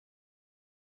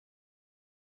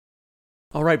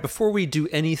All right, before we do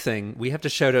anything, we have to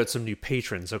shout out some new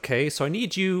patrons, okay? So I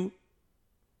need you,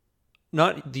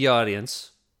 not the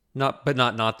audience, not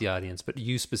the audience, but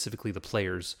you specifically, the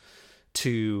players,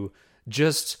 to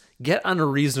just get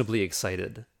unreasonably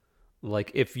excited.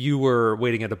 Like, if you were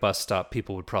waiting at a bus stop,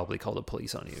 people would probably call the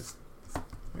police on you.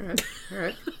 All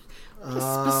right.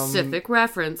 Specific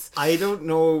reference. I don't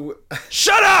know.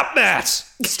 Shut up, Matt!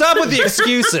 Stop with the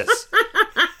excuses!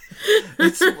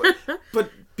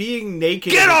 But being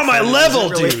naked... Get on my level,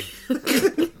 really,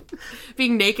 dude!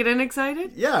 Being naked and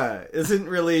excited? Yeah, isn't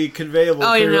really conveyable.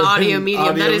 Oh, in through an audio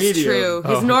medium. That is medium. true.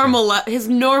 Oh, His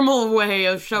normal way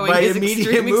of showing My his immediate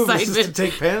extreme move is excitement. just to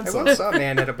take pants I off. once saw a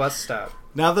man at a bus stop.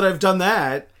 Now that I've done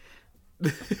that...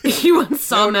 You once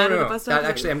saw a man at a bus stop?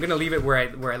 Actually, I'm going to leave it where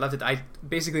I left it.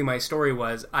 Basically, my story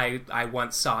was I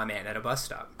once saw a man at a bus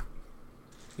stop.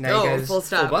 Now you guys, full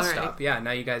stop. Full bus All right. stop. Yeah, now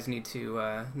you guys need to.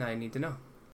 Now I need to know.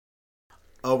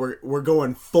 Oh, we're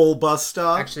going full bus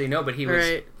stop? Actually, no, but he was.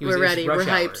 Right, He was we're it was ready, rush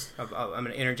we're hour. hyped. I'm going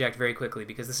to interject very quickly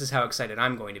because this is how excited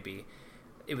I'm going to be.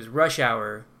 It was rush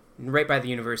hour, right by the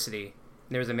university.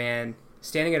 And there was a man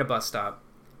standing at a bus stop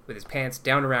with his pants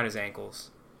down around his ankles,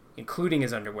 including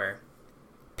his underwear,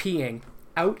 peeing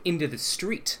out into the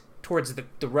street towards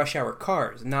the rush hour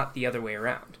cars, not the other way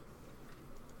around.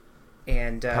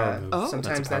 And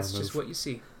sometimes that's just what you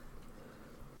see.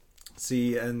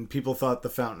 See, and people thought the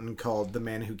fountain called The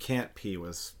Man Who Can't Pee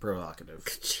was provocative.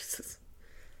 Jesus.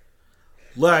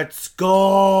 Let's go!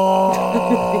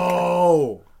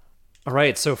 All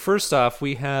right, so first off,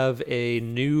 we have a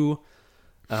new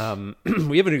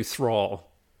thrall.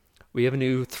 We have a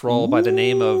new thrall by the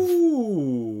name of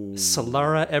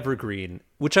Solara Evergreen,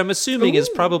 which I'm assuming is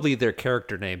probably their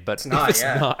character name, but not, if it's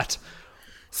yeah. not,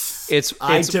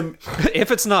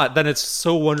 if it's not, then it's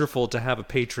so wonderful to have a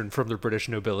patron from the British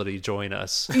nobility join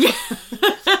us.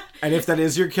 And if that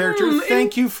is your character,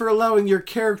 thank you for allowing your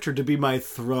character to be my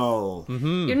thrall.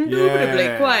 Indubitably,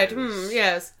 Yes. quite.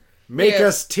 Yes. Make Yes.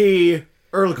 us tea,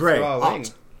 Earl Grey. Thralling.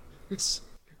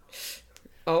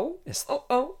 Oh? Yes.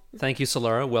 Oh. Thank you,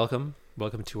 Solara. Welcome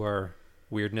to our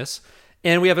weirdness.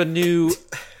 And we have a new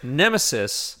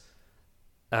nemesis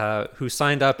who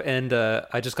signed up, and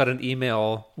I just got an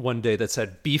email one day that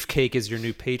said, Beefcake is your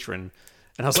new patron.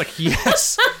 And I was like,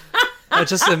 yes! I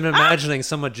just am imagining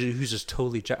someone who's just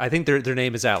totally... I think their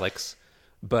name is Alex,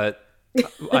 but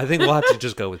I think we'll have to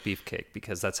just go with Beefcake,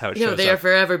 because that's how it shows No, up. they are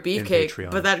forever in Beefcake,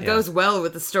 Patreon. but that Yeah. goes well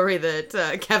with the story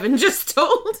that Kevin just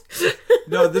told.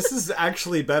 No, this is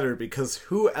actually better, because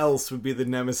who else would be the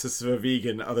nemesis of a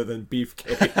vegan other than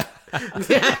Beefcake?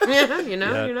 yeah, you're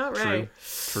Yeah, not right.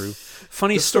 True.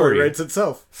 Funny The story story. writes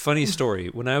itself. Funny story.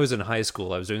 When I was in high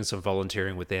school, I was doing some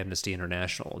volunteering with Amnesty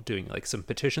International, doing like some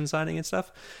petition signing and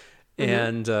stuff.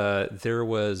 And there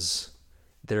was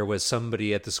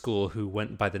somebody at the school who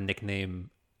went by the nickname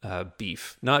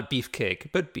Beef, not Beefcake,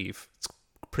 but Beef. It's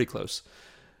pretty close.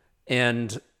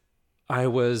 And I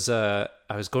was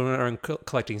going around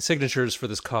collecting signatures for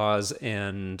this cause,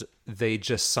 and they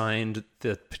just signed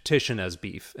the petition as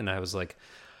Beef, and I was like,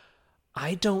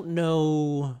 I don't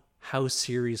know how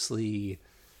seriously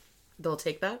They'll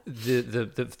take that?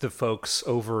 the folks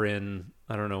over in,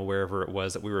 I don't know, wherever it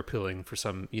was that we were appealing for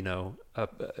some,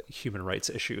 human rights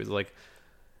issue. Like,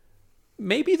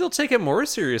 maybe they'll take it more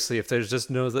seriously if there's just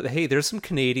knows that, hey, there's some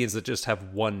Canadians that just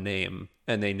have one name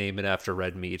and they name it after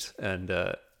red meat, and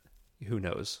who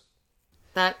knows?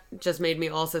 That just made me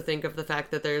also think of the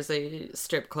fact that there's a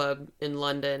strip club in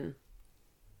London.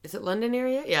 Is it London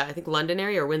area? Yeah, I think London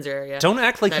area or Windsor area. Don't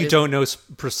act like That you is- don't know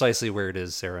precisely where it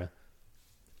is, Sarah.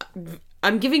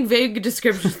 I'm giving vague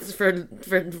descriptions for She's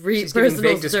giving personal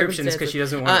vague descriptions because she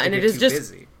doesn't want and to it get is too just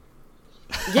busy.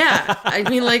 yeah. I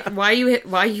mean, like, why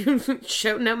you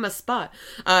shouting out my spot?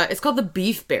 It's called the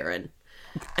Beef Baron,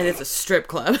 and it's a strip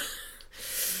club.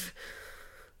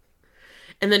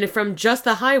 And then from just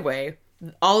the highway,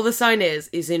 all the sign is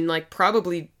in like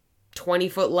probably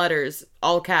 20-foot letters,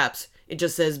 all caps. It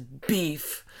just says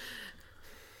beef.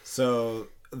 So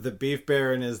the Beef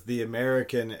Baron is the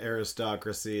American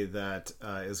aristocracy that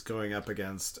is going up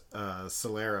against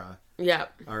Solera, Yeah.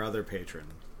 our other patron.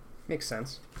 Makes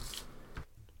sense.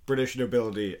 British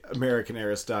nobility, American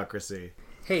aristocracy.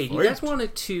 Hey, do you guys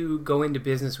wanted to go into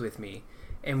business with me,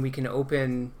 and we can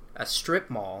open a strip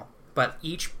mall, but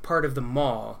each part of the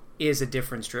mall is a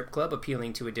different strip club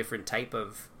appealing to a different type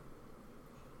of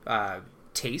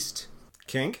taste?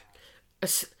 Kink? A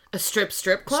strip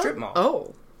club? Strip mall.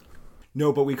 Oh.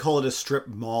 No, but we call it a strip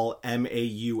mall,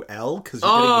 MAUL, because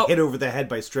you're getting hit over the head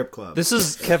by strip clubs. This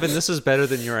is, Kevin, this is better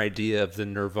than your idea of the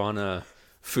Nirvana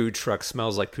food truck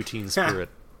smells like poutine spirit.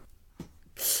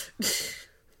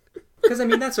 Because I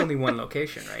mean, that's only one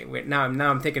location, right? Now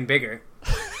I'm thinking bigger.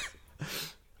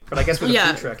 But I guess with a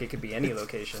food truck, it could be any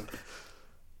location.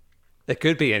 It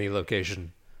could be any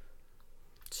location.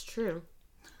 It's true.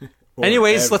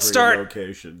 Anyways, let's start.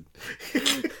 Location.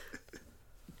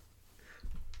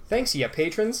 Thanks, ya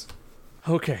patrons.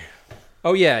 Okay.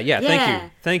 Oh, yeah.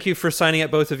 Thank you for signing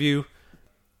up, both of you.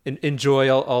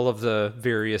 Enjoy all of the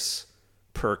various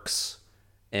perks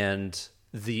and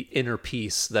the inner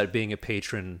peace that being a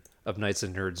patron of Knights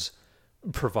and Nerds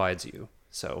provides you.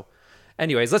 So,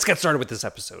 anyways, let's get started with this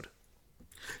episode.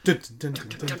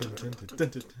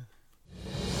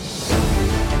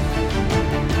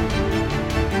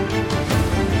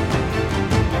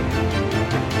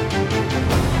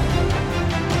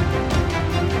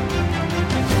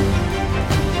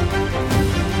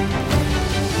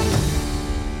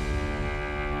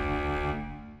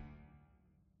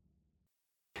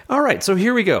 All right, so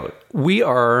here we go. We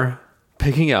are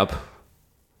picking up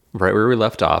right where we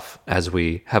left off, as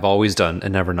we have always done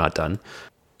and never not done.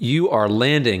 You are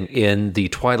landing in the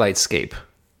Twilightscape,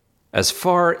 as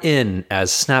far in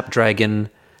as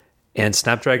Snapdragon and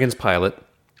Snapdragon's pilot,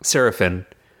 Seraphin,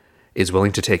 is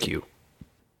willing to take you.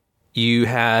 You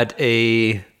had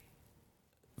a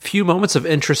few moments of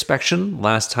introspection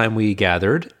last time we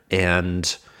gathered,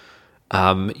 and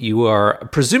you are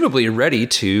presumably ready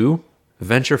to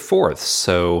venture forth.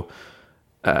 So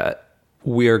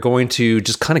we are going to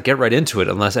just kind of get right into it,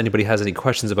 unless anybody has any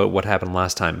questions about what happened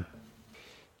last time.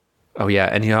 Oh yeah,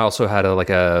 and you also had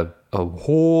a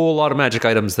whole lot of magic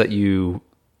items that you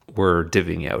were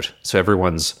divvying out. So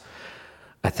everyone's,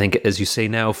 I think, as you say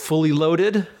now, fully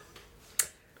loaded.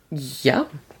 Yeah.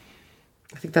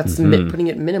 I think that's putting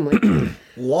it minimally.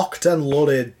 Locked and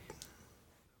loaded.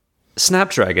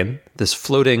 Snapdragon, this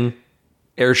floating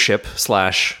airship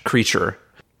 / creature,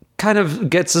 kind of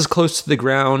gets as close to the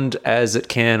ground as it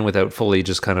can without fully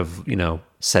just kind of,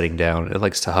 setting down. It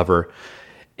likes to hover.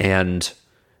 And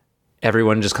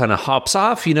everyone just kind of hops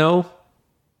off,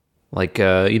 like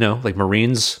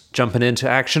Marines jumping into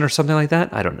action or something like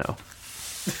that. I don't know.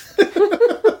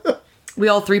 We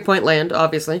all 3-point land,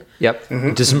 obviously. Yep.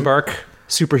 Disembark,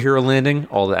 superhero landing,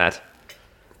 all that.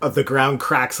 The ground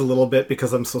cracks a little bit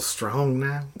because I'm so strong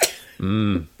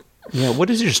now. Yeah,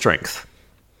 what is your strength?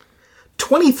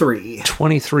 23.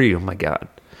 23, oh my god.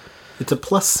 It's a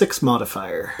 +6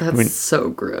 modifier. That's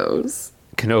so gross.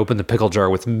 Can open the pickle jar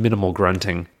with minimal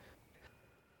grunting.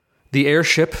 The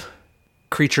airship,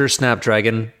 creature,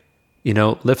 Snapdragon,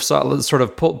 lifts up, sort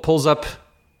of pulls up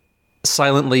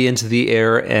silently into the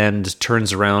air and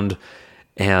turns around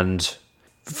and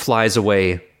flies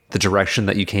away the direction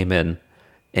that you came in.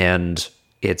 And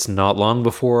it's not long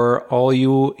before all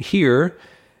you hear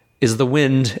is the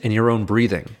wind and your own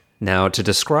breathing. Now, to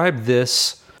describe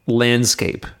this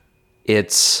landscape,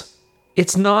 it's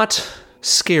not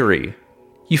scary.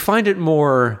 You find it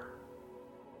more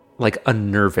like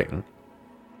unnerving.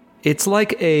 It's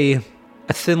like a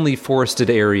thinly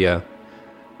forested area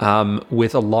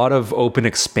with a lot of open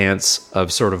expanse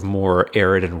of sort of more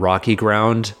arid and rocky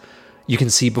ground you can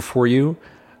see before you.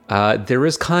 There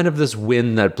is kind of this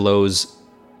wind that blows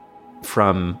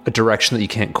from a direction that you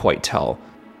can't quite tell.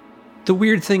 The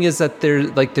weird thing is that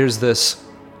there's this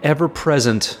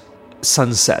ever-present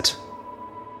sunset.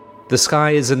 The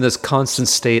sky is in this constant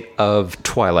state of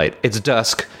twilight. It's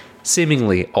dusk,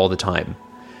 seemingly all the time,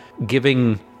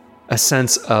 giving a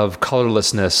sense of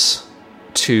colorlessness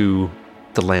to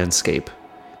the landscape.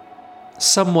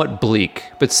 Somewhat bleak,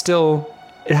 but still,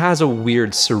 it has a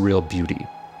weird, surreal beauty.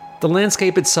 The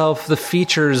landscape itself, the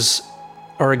features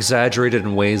are exaggerated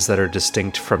in ways that are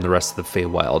distinct from the rest of the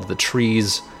Feywild. The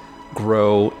trees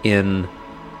grow in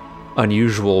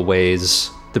unusual ways,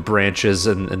 the branches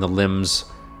and the limbs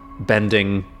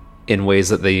bending in ways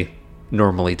that they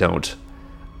normally don't.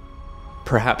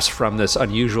 Perhaps from this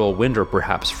unusual wind, or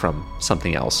perhaps from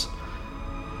something else.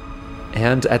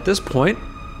 And at this point,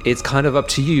 it's kind of up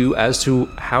to you as to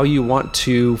how you want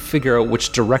to figure out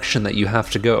which direction that you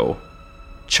have to go.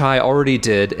 Chai already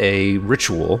did a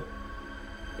ritual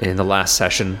in the last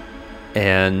session,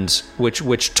 and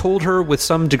which told her with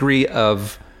some degree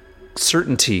of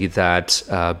certainty that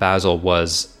Basil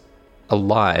was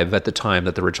alive at the time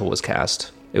that the ritual was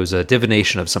cast. It was a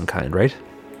divination of some kind, right?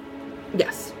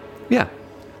 Yes. Yeah.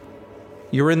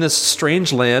 You're in this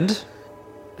strange land,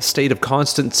 a state of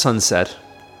constant sunset,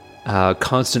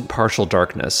 constant partial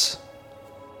darkness.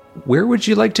 Where would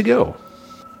you like to go?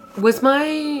 Was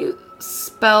my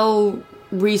spell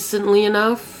recently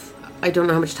enough? I don't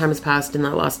know how much time has passed in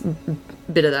that last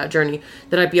bit of that journey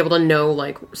that I'd be able to know,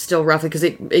 like, still roughly, because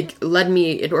it led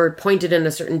me, or pointed in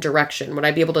a certain direction. Would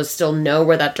I be able to still know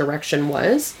where that direction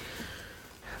was?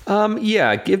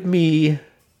 Yeah, give me...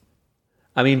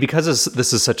 I mean, because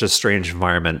this is such a strange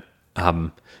environment,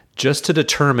 just to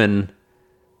determine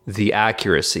the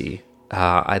accuracy,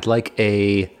 I'd like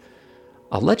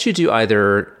I'll let you do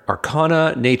either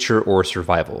Arcana, Nature, or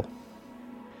Survival.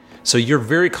 So you're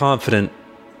very confident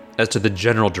as to the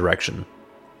general direction,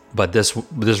 but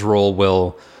this roll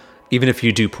will, even if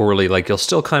you do poorly, like you'll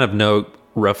still kind of know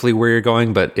roughly where you're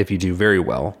going, but if you do very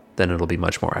well, then it'll be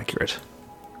much more accurate.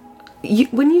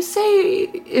 When you say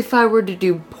if I were to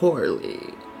do poorly,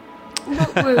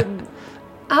 what would...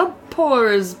 how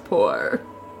poor is poor?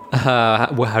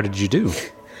 Well, how did you do?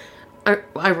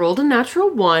 I rolled a natural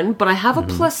 1, but I have a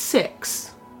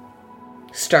 +6.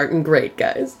 Starting great,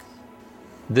 guys.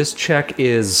 This check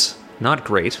is not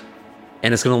great,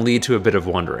 and it's going to lead to a bit of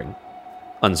wandering,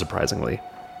 unsurprisingly.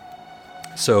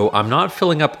 So I'm not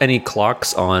filling up any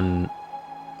clocks on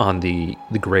the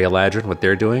Grey Eladrin, what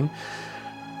they're doing,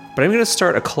 but I'm going to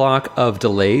start a clock of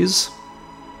delays,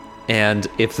 and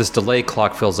if this delay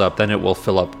clock fills up, then it will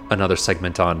fill up another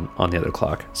segment on the other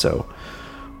clock. So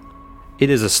it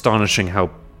is astonishing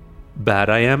how bad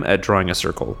I am at drawing a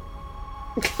circle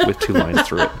with 2 lines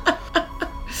through it.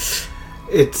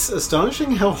 It's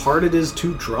astonishing how hard it is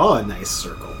to draw a nice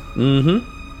circle.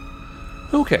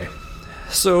 Mm-hmm. Okay.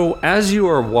 So as you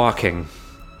are walking,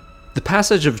 the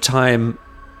passage of time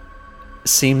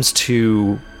seems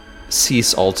to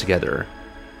cease altogether.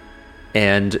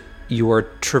 And you are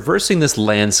traversing this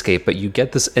landscape, but you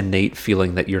get this innate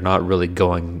feeling that you're not really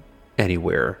going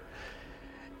anywhere.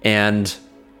 And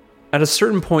at a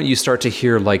certain point, you start to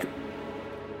hear like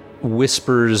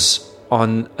whispers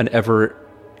on an ever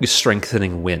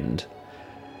strengthening wind.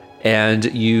 And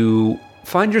you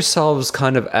find yourselves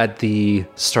kind of at the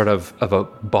start of a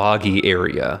boggy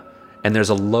area, and there's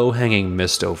a low-hanging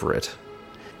mist over it.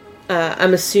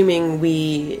 I'm assuming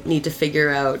we need to figure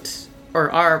out,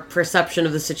 or our perception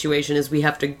of the situation is we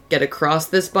have to get across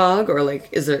this bog, or like,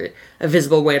 is there a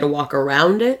visible way to walk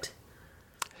around it?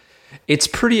 It's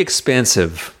pretty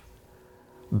expansive,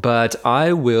 but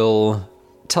I will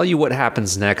tell you what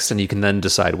happens next, and you can then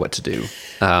decide what to do.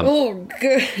 Oh,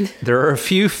 good. There are a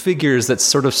few figures that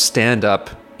sort of stand up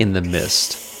in the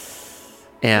mist,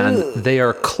 and they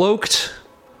are cloaked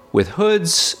with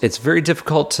hoods. It's very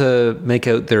difficult to make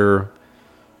out their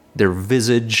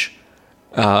visage,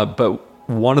 but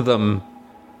one of them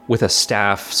with a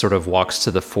staff sort of walks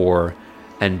to the fore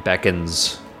and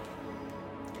beckons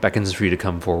for you to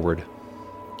come forward.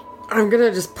 I'm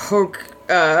gonna just poke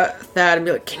Thad and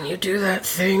be like, can you do that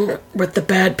thing with the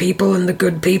bad people and the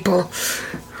good people?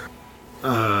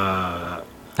 I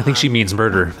think she means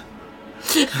murder.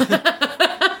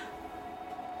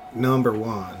 Number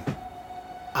 1,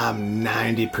 I'm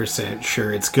 90%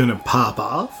 sure it's gonna pop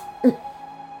off.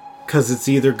 Because it's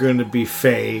either gonna be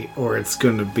Fae or it's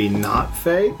gonna be not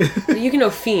Fae. You can know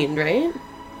fiend, right?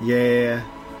 Yeah.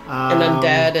 And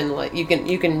undead, and like you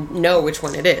can know which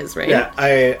one it is, right? Yeah,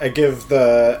 I give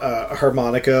the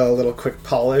harmonica a little quick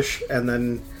polish, and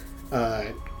then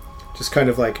just kind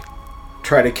of like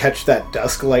try to catch that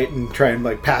dusk light and try and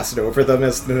like pass it over them.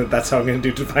 That's how I'm going to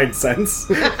do Divine Sense.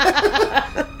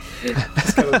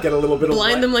 Just kind of get a little bit of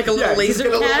blind them like a little laser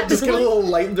cat. Just get a little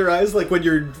light in their eyes, like when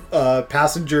your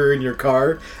passenger in your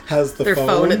car has the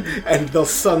phone and the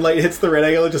sunlight hits the red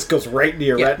angle, it just goes right into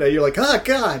your retina. You're like, oh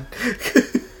god.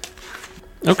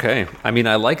 Okay, I mean,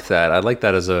 I like that. I like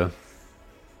that as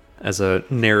a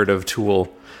narrative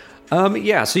tool.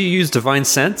 Yeah, so you use Divine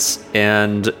Sense,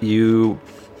 and you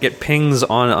get pings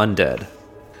on undead.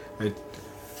 Right.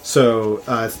 So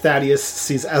Thaddeus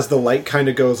sees as the light kind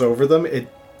of goes over them,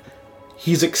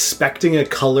 he's expecting a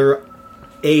color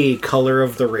of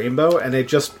the rainbow, and it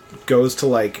just goes to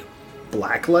like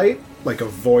black light, like a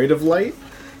void of light.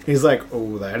 He's like,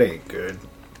 oh, that ain't good.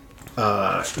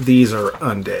 These are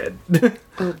undead.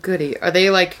 Oh, goody. Are they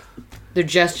like, they're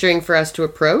gesturing for us to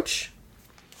approach?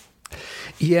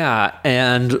 Yeah,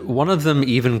 and one of them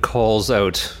even calls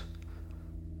out,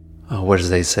 oh, what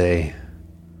does they say?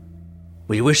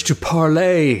 We wish to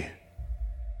parley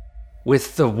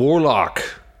with the warlock.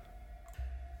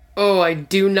 Oh, I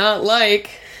do not like.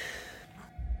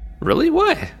 Really?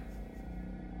 Why?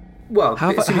 Well, how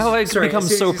I become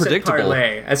so predictable?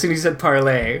 As soon as you said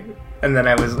parlay, and then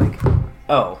I was like,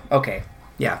 oh, okay,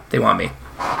 yeah, they want me.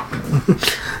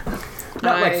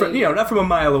 Not from a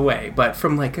mile away, but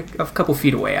from like a couple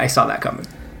feet away. I saw that coming.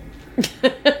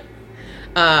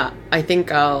 I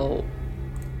think I'll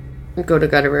go to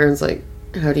Gutter and like,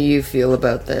 how do you feel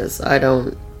about this? I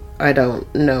don't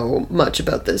know much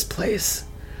about this place.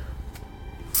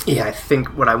 Yeah, I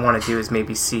think what I want to do is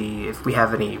maybe see if we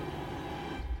have any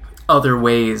other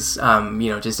ways,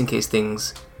 just in case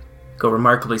things go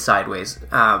remarkably sideways.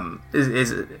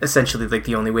 Is essentially like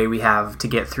the only way we have to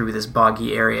get through this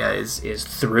boggy area is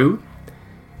through.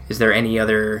 Is there any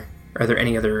other? Are there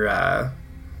any other?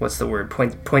 What's the word?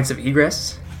 Points of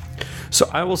egress? So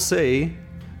I will say,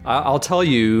 I'll tell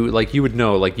you, like you would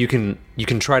know, like you can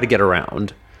try to get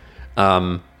around,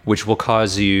 which will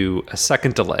cause you a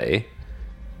second delay,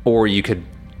 or you could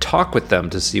talk with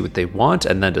them to see what they want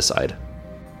and then decide.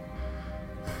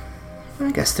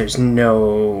 I guess there's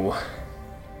no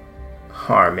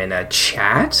harm in a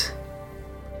chat.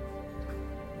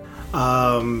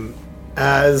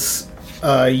 As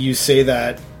you say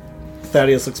that,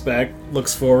 Thaddeus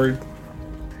looks forward,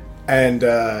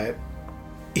 and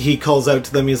he calls out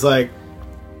to them. He's like,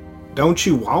 "Don't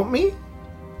you want me?"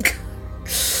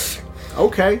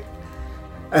 Okay.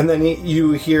 And then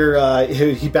you hear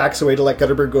he backs away to let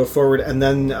Gutterbird go forward, and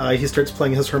then he starts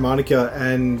playing his harmonica,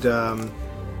 and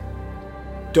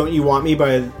 "Don't You Want Me"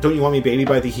 Baby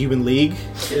by the Human League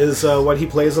is what he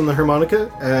plays on the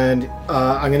harmonica, and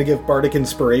I'm going to give bardic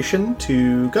inspiration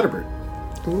to Gutterbird.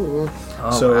 Ooh.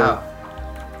 Oh, so, wow.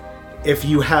 If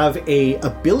you have a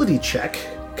ability check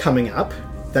coming up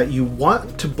that you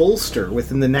want to bolster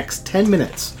within the next 10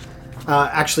 minutes,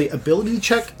 actually ability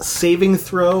check, saving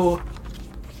throw,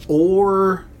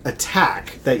 or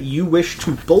attack that you wish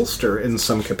to bolster in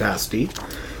some capacity,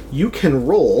 you can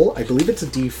roll, I believe it's a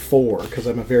d4, because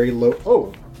I'm a very low...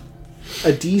 Oh!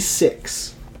 A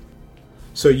d6.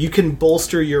 So you can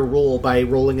bolster your roll by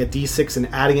rolling a d6 and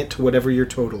adding it to whatever your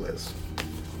total is.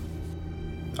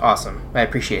 Awesome. I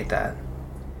appreciate that.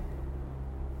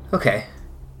 Okay.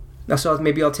 Now, so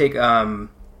maybe I'll take... I'm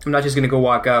not just going to go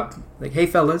walk up, like, "Hey,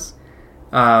 fellas.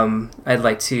 I'd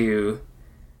like to,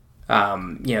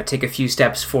 take a few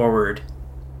steps forward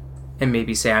and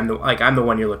maybe say, I'm the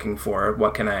one you're looking for.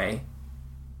 What can I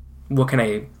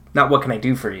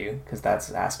do for you? Because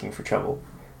that's asking for trouble.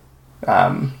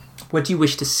 What do you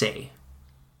wish to say?"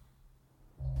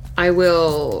 I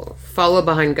will follow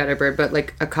behind Gutterbird, but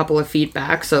like a couple of feet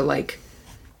back, so like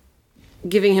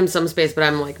giving him some space, but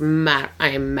I'm like I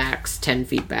am max 10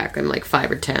 feet back. I'm like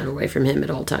 5 or 10 away from him at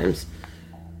all times.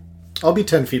 I'll be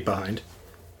 10 feet behind.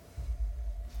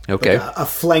 Okay. Like a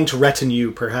flanked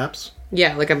retinue, perhaps.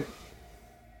 Yeah, like I'm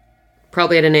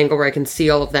probably at an angle where I can see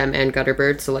all of them and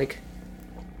Gutterbird, so like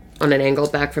on an angle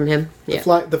back from him. Yeah.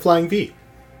 The flying V.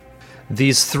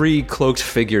 These three cloaked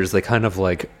figures, they kind of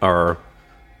like are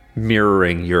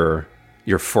mirroring your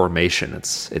formation.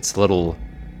 It's a little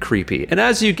creepy. And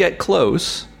as you get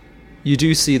close, you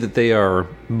do see that they are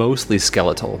mostly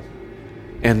skeletal.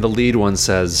 And the lead one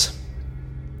says,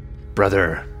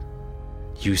 "Brother,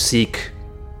 you seek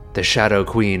the Shadow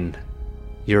Queen.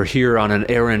 You're here on an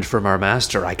errand from our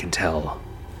master, I can tell."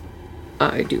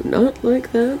 I do not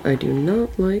like that. I do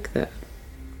not like that.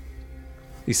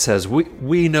 He says,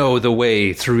 we know the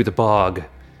way through the bog.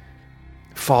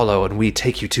 Follow and we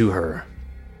take you to her.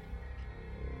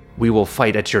 We will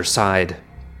fight at your side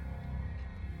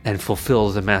and fulfill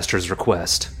the master's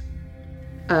request.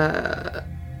 I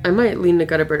might lean to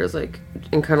Gutterbird as like,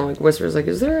 and kind of like whispers like,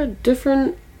 "Is there a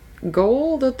different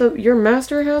goal that your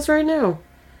master has right now?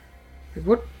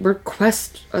 What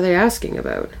request are they asking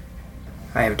about?"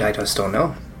 I just don't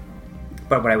know.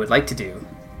 But what I would like to do...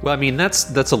 Well, I mean,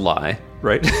 that's a lie,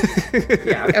 right?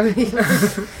 Yeah.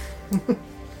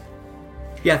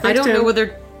 Yeah, I don't know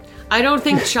whether... I don't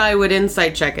think Chai would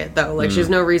insight check it, though. Like, she's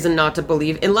no reason not to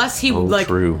believe... Unless he,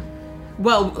 True.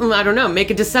 Well, I don't know.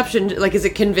 Make a deception... Like, is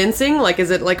it convincing? Like,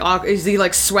 is it, like... Is he,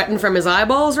 like, sweating from his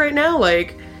eyeballs right now?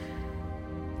 Like...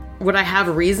 Would I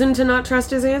have reason to not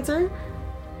trust his answer?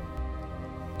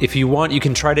 If you want, you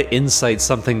can try to insight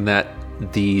something that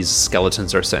these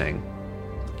skeletons are saying.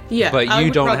 Yeah, but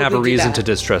you don't have a reason to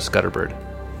distrust Gutterbird.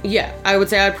 Yeah, I would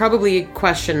say I'd probably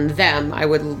question them. I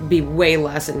would be way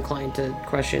less inclined to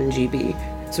question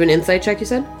GB. So an insight check, you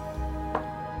said?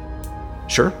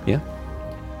 Sure, yeah.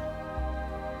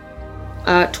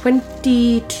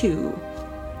 22.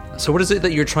 So what is it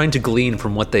that you're trying to glean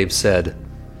from what they've said?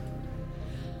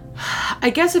 I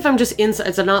guess if I'm just inside,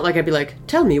 it's not like I'd be like,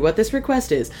 "Tell me what this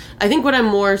request is." I think what I'm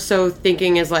more so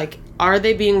thinking is like, are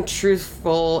they being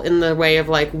truthful in the way of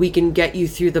like, we can get you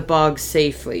through the bog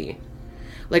safely?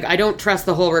 Like, I don't trust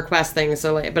the whole request thing,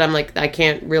 so like, but I'm like, I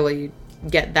can't really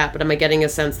get that, but am I getting a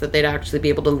sense that they'd actually be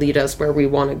able to lead us where we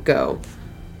want to go?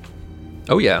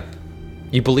 Oh yeah.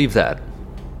 You believe that.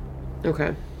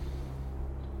 Okay.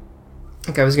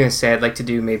 Like I was going to say, I'd like to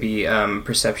do maybe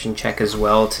perception check as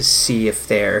well to see if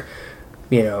they're,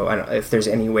 I don't know, if there's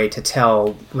any way to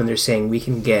tell when they're saying we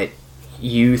can get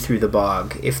you through the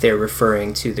bog, if they're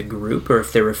referring to the group or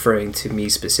if they're referring to me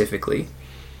specifically.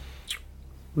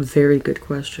 Very good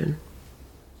question.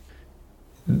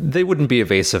 They wouldn't be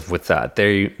evasive with that.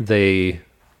 They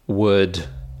would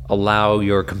allow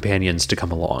your companions to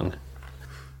come along.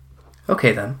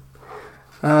 Okay, then.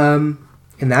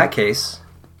 In that case,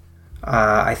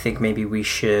 I think maybe we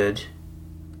should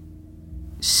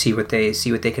see what they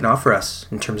can offer us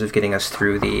in terms of getting us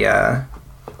through the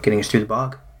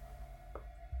bog.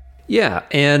 Yeah,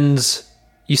 and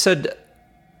you said,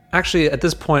 actually, at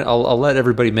this point, I'll let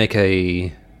everybody make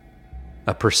a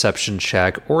perception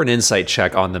check or an insight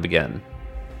check on them again.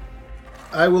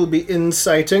 I will be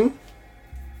inciting.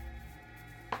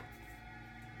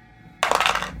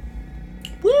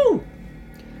 Woo!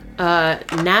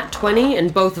 Nat 20,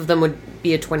 and both of them would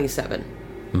be a 27.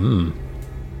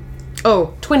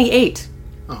 Oh, 28.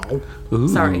 Oh. Ooh.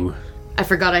 Sorry. I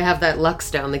forgot I have that Lux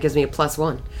down that gives me a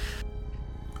 +1.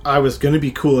 I was going to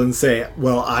be cool and say,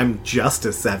 well, I'm just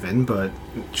a 7, but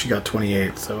she got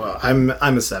 28, so I'm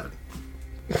a 7.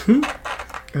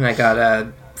 And I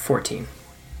got 14.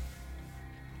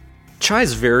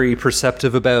 Chai's very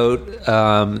perceptive about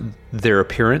their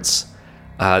appearance.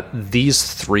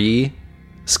 These 3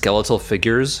 skeletal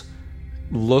figures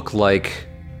look like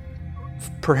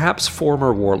perhaps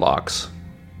former warlocks.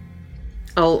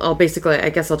 I'll basically, I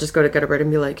guess I'll just go to Gutterbird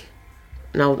and be like,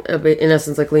 and I'll, in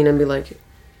essence, like, lean and be like,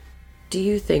 do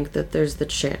you think that there's the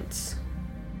chance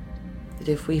that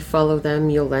if we follow them,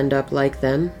 you'll end up like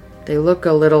them? They look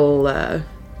a little,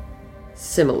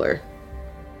 similar.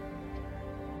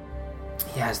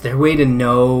 Yeah, is there a way to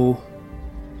know,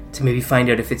 to maybe find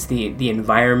out if it's the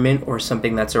environment or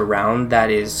something that's around that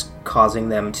is causing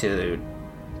them to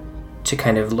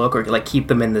kind of look, or like keep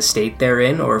them in the state they're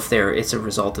in, or if it's a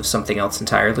result of something else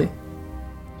entirely?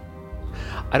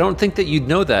 I don't think that you'd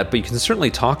know that, but you can certainly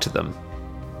talk to them.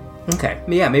 Okay.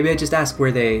 Yeah, maybe I just ask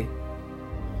where they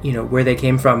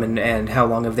came from and how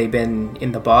long have they been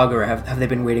in the bog, or have they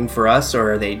been waiting for us,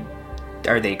 or are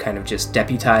they kind of just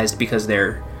deputized because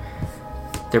they're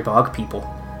bog people?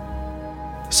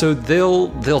 So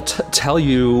they'll tell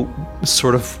you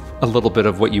sort of a little bit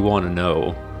of what you want to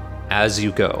know as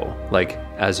you go, like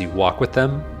as you walk with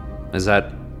them. Is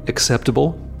that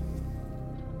acceptable?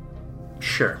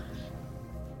 Sure.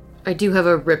 I do have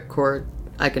a ripcord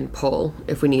I can pull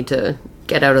if we need to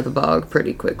get out of the bog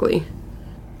pretty quickly.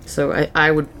 So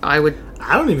I would. I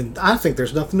think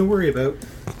there's nothing to worry about.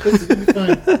 This is gonna be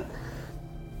fine.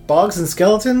 Bogs and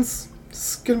skeletons,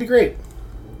 it's gonna be great.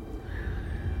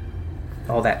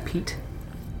 All that peat.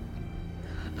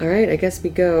 All right, I guess we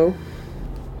go.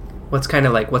 What's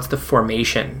the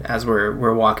formation as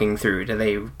we're walking through? Do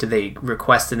they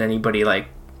request that anybody, like,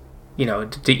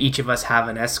 do each of us have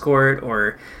an escort,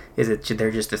 or is it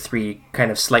they're just the 3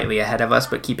 kind of slightly ahead of us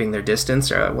but keeping their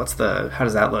distance, or how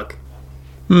does that look?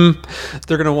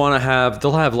 They're gonna want to have.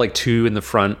 They'll have like 2 in the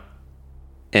front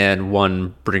and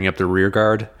 1 bringing up the rear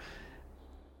guard.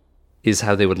 Is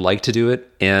how they would like to do it,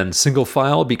 and single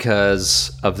file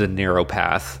because of the narrow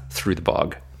path through the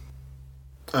bog.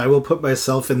 I will put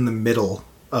myself in the middle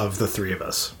of the 3 of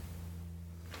us.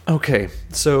 Okay,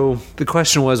 so the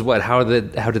question was, what? How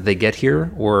did they get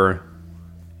here, or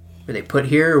were they put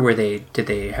here, or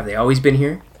have they always been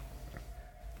here?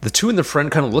 The 2 in the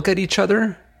front kind of look at each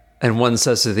other, and one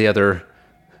says to the other,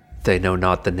 "They know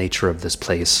not the nature of this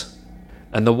place."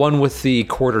 And the one with the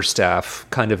quarterstaff,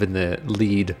 kind of in the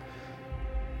lead,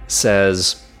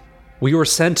 says, "We were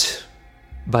sent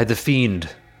by the fiend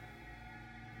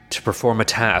to perform a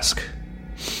task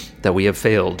that we have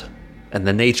failed, and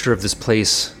the nature of this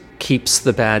place keeps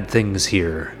the bad things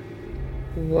here."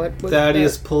 What?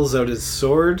 Thaddeus pulls out his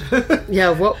sword. Yeah.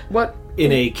 What?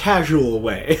 In a casual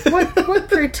way. What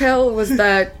pray tell was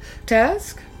that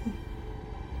task?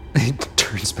 He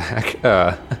turns back.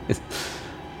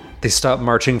 They stop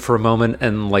marching for a moment,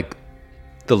 and like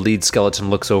the lead skeleton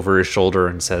looks over his shoulder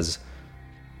and says,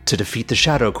 "To defeat the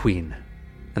Shadow Queen,"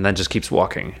 and then just keeps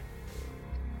walking.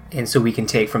 And so we can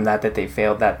take from that they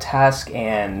failed that task,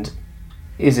 and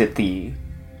is it the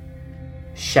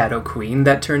Shadow Queen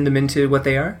that turned them into what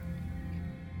they are?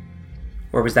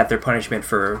 Or was that their punishment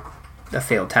for a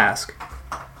failed task?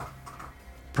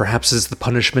 Perhaps it's the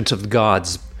punishment of the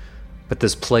gods, but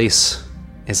this place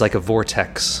is like a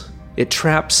vortex. It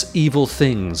traps evil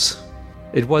things.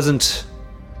 It wasn't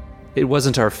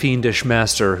our fiendish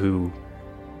master who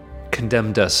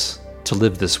condemned us to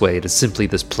live this way. It is simply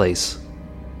this place.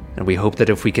 And we hope that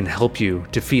if we can help you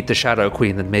defeat the Shadow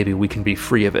Queen, then maybe we can be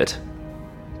free of it.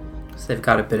 So they've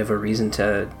got a bit of a reason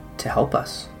to help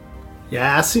us.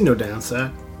 Yeah, I see no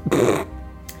downside.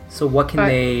 So what can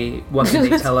they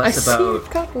tell us about?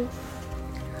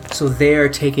 So they're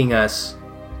taking us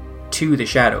to the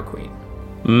Shadow Queen.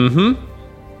 Mm-hmm.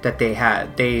 that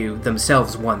they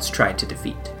themselves once tried to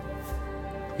defeat.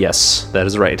 Yes, that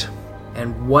is right.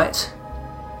 And what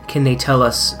can they tell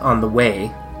us on the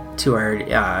way to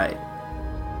our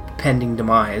pending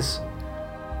demise?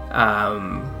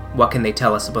 What can they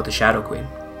tell us about the Shadow Queen?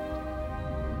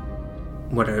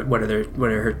 What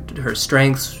are her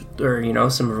strengths, or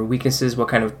some of her weaknesses? What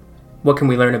can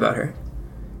we learn about her?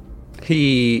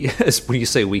 When you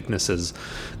say weaknesses,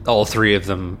 all three of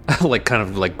them kind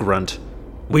of grunt.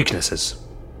 Weaknesses.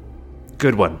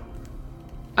 Good one.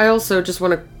 I also just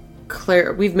want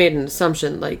to we've made an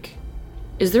assumption,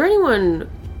 is there anyone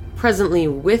presently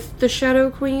with the Shadow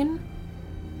Queen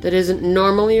that isn't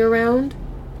normally around?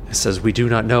 It says, we do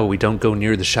not know. We don't go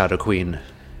near the Shadow Queen.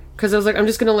 Because I was I'm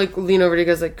just going to lean over to you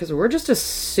guys, because we're just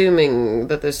assuming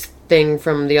that this thing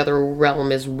from the other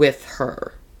realm is with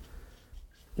her.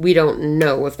 We don't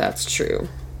know if that's true.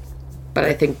 But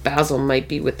I think Basil might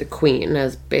be with the Queen,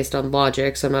 as based on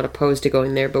logic, so I'm not opposed to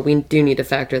going there, but we do need to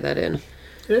factor that in.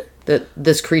 Yeah. That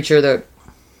this creature,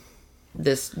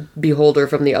 this beholder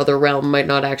from the other realm, might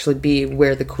not actually be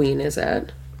where the Queen is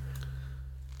at.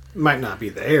 Might not be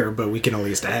there, but we can at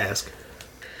least ask.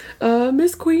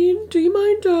 Miss Queen, do you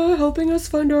mind helping us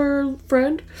find our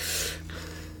friend?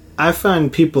 I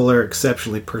find people are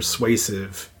exceptionally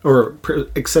persuasive, or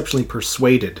exceptionally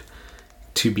persuaded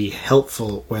to be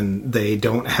helpful when they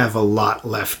don't have a lot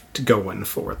left going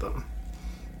for them.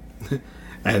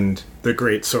 And the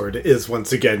greatsword is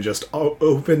once again just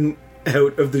open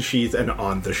out of the sheath and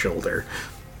on the shoulder.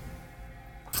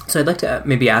 So I'd like to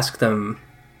maybe ask them,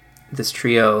 this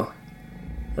trio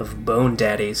of bone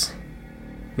daddies,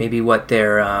 maybe what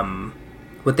they're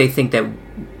what they think that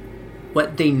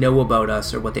what they know about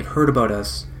us, or what they've heard about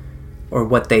us, or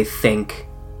what they think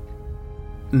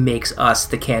makes us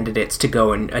the candidates to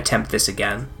go and attempt this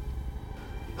again.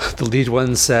 The lead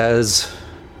one says,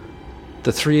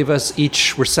 the three of us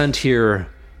each were sent here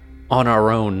on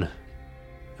our own.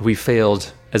 We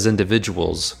failed as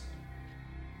individuals.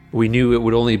 We knew it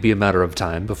would only be a matter of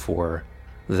time before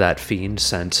that fiend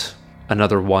sent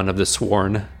another one of the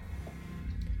sworn.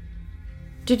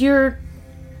 Did your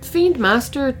fiend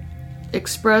master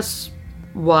express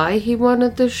why he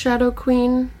wanted the Shadow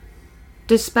Queen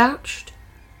dispatched?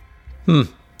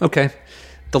 Okay.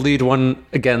 The lead one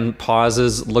again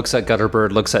pauses, looks at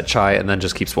Gutterbird, looks at Chai, and then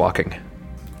just keeps walking.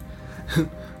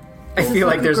 I feel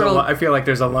like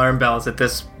there's alarm bells at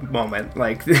this moment.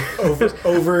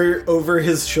 Over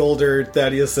his shoulder,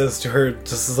 Thaddeus says to her,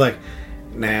 just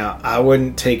now, I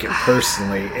wouldn't take it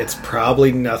personally. It's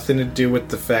probably nothing to do with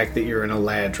the fact that you're an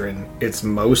Eladrin. It's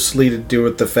mostly to do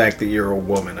with the fact that you're a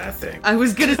woman, I think. I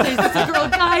was gonna say, is this a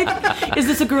girl-guy? Is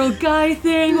this a girl-guy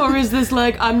thing? Or is this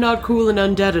I'm not cool and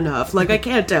undead enough? I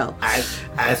can't tell. I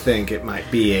think it might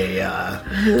be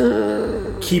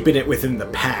a, keeping it within the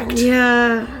pact.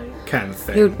 Yeah. Kind of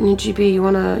thing. Yo, GP, you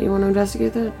wanna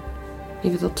investigate that?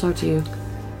 Maybe they'll talk to you.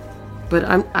 But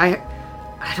I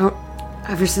don't...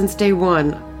 Ever since day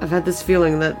one, I've had this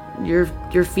feeling that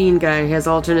your fiend guy has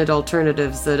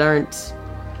alternatives that aren't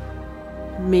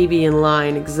maybe in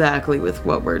line exactly with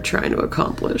what we're trying to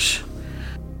accomplish.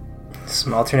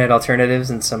 Some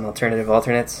alternatives and some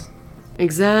alternates.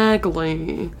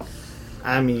 Exactly.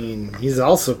 I mean, he's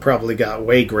also probably got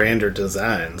way grander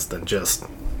designs than just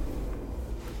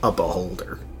a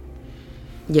beholder.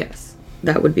 Yes,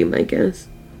 that would be my guess.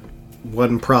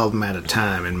 One problem at a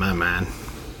time in my mind.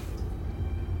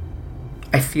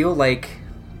 I feel like,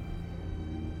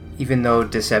 even though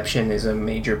deception is a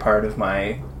major part of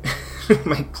my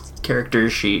my character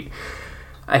sheet,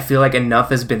 I feel like enough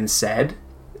has been said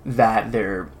that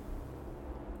there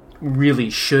really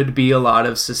should be a lot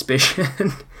of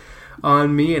suspicion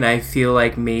on me, and I feel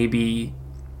like maybe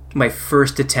my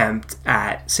first attempt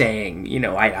at saying,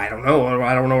 I don't know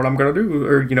what I'm gonna do,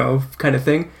 or kind of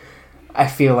thing, I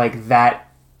feel like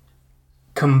that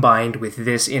combined with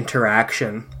this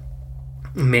interaction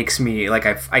makes me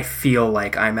I feel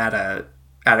like I'm at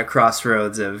a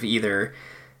crossroads of either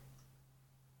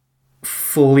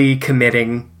fully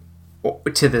committing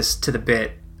to the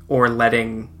bit, or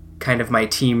letting kind of my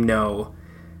team know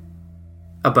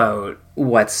about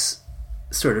what's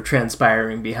sort of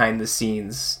transpiring behind the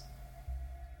scenes.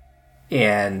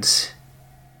 And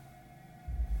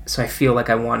so I feel like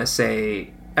I want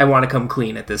to come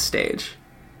clean at this stage,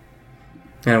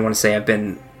 and I want to say I've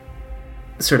been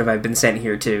sent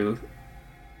here to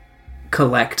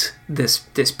collect this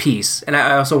piece. And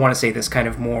I also want to say this kind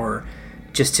of more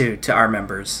just to our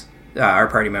members, our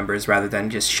party members, rather than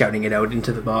just shouting it out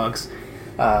into the bogs.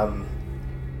 But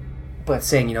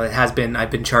saying, I've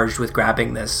been charged with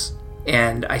grabbing this,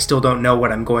 and I still don't know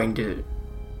what I'm going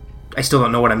I still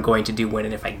don't know what I'm going to do when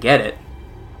and if I get it.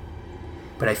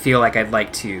 But I feel like I'd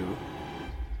like to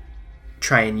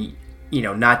try and,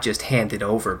 not just hand it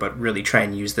over, but really try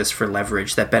and use this for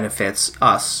leverage that benefits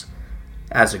us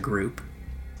as a group.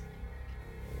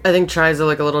 I think tries are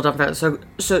like a little different. So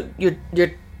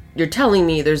you're telling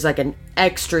me there's like an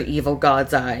extra evil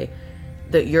GODSEYE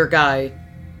that your guy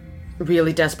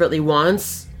really desperately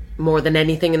wants more than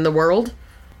anything in the world?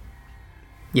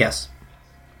 Yes.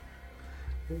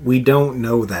 We don't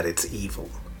know that it's evil.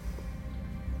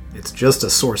 It's just a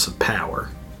source of power.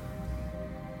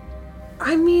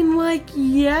 I mean, like,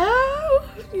 yeah?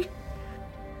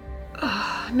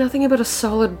 Nothing about a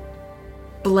solid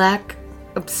black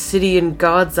obsidian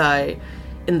GODSEYE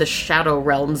in the shadow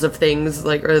realms of things,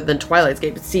 like, other than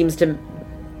Twilightscape. It seems to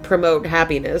promote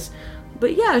happiness.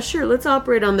 But yeah, sure, let's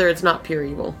operate on there. It's not pure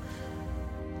evil.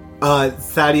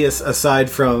 Thaddeus, aside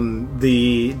from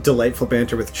the delightful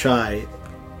banter with Chai,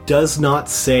 does not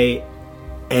say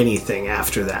anything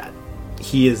after that.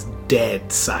 He is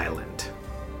dead silent.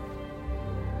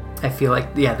 I feel like,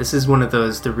 yeah, this is one of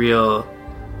those, the real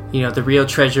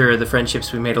treasure of the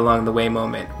friendships we made along the way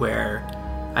moment, where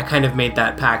I kind of made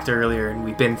that pact earlier, and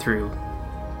we've been through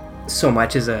so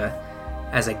much as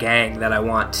a gang that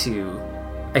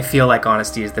I feel like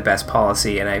honesty is the best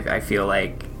policy, and I feel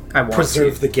like I want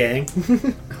Preserve the gang.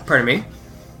 Pardon me?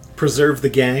 Preserve the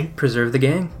gang. Preserve the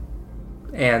gang.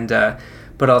 And,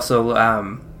 but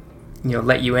also,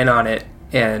 let you in on it,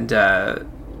 and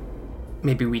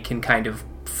maybe we can kind of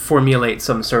formulate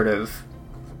some sort of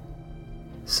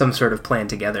plan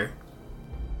together.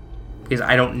 Because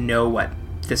I don't know what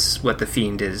the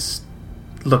Fiend is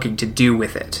looking to do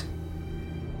with it.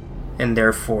 And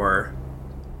therefore,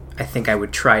 I think I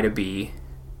would try to be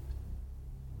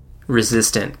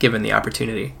resistant given the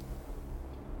opportunity.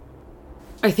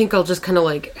 I think I'll just kind of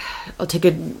like, I'll take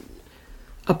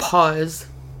a pause,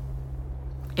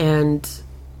 and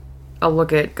I'll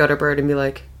look at Gutterbird and be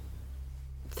like,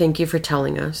 thank you for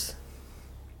telling us.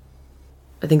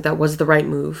 I think that was the right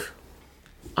move.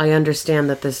 I understand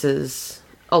that this is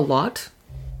a lot.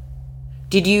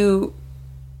 Did you,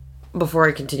 before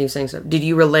I continue saying stuff, did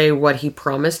you relay what he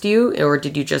promised you, or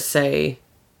did you just say,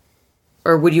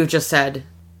 or would you have just said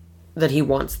that he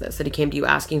wants this, that he came to you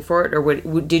asking for it,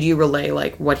 or did you relay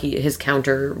like what his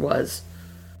counter was?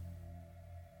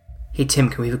 Hey Tim,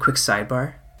 can we have a quick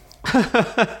sidebar?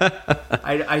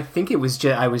 I think it was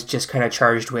I was just kind of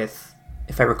charged with,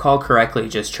 if I recall correctly,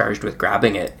 just charged with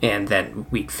grabbing it, and then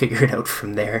we'd figure it out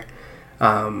from there.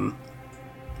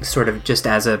 Sort of just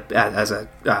as a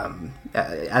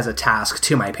task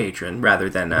to my patron, rather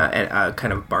than a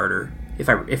kind of barter,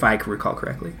 if I can recall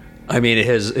correctly. I mean,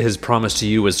 his promise to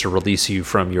you was to release you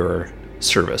from your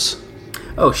service.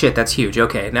 Oh shit, that's huge.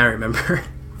 Okay, now I remember.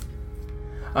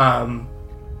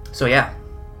 So yeah,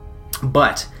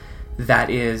 but that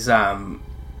is,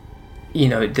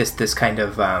 this kind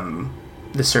of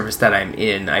the service that I'm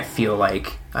in. I feel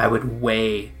like I would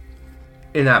weigh,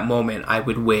 in that moment, I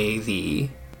would weigh the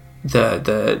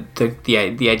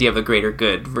idea of a greater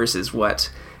good versus what,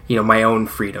 my own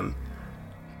freedom.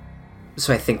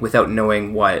 So I think without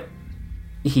knowing what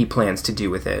he plans to do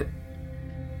with it,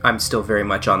 I'm still very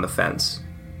much on the fence.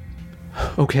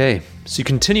 Okay, so you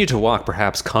continue to walk,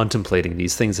 perhaps contemplating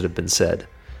these things that have been said.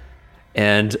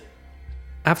 And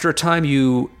after a time,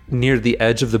 you near the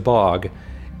edge of the bog,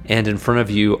 and in front of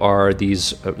you are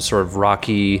these sort of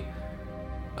rocky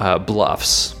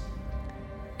bluffs.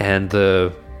 And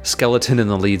the skeleton in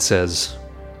the lead says,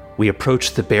 "We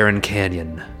approach the barren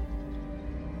canyon.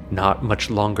 Not much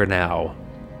longer now."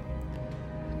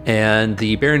 And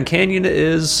the barren canyon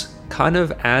is kind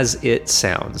of as it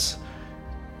sounds.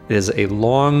 It is a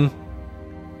long,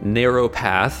 narrow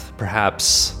path,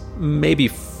 perhaps maybe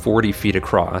 40 feet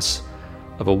across,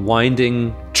 of a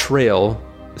winding trail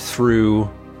through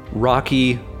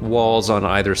rocky walls on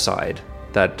either side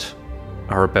that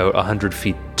are about 100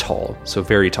 feet tall, so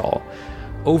very tall.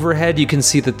 Overhead, you can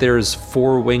see that there's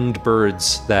 4 winged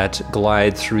birds that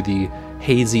glide through the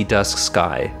hazy dusk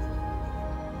sky.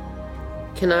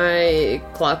 Can I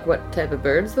clock what type of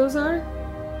birds those are?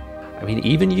 I mean,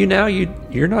 even you now,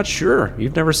 you're not sure.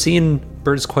 You've never seen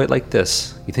birds quite like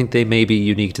this. You think they may be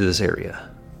unique to this area.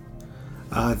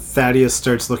 Thaddeus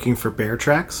starts looking for bear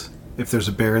tracks, if there's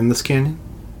a bear in this canyon.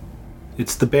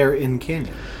 It's the bear in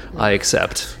canyon. I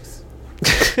accept.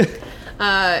 You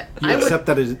accept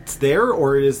that it's there,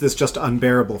 or is this just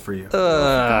unbearable for you?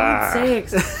 God's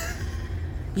sakes.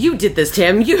 You did this,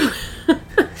 Tim. You.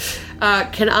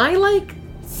 Can I,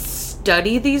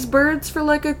 study these birds for,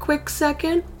 a quick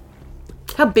second?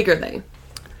 How big are they?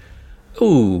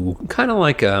 Ooh, kind of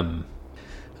like,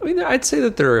 I mean, I'd say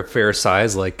that they're a fair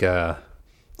size, like a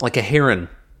heron, a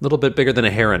little bit bigger than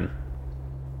a heron.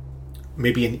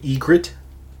 Maybe an egret?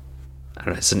 I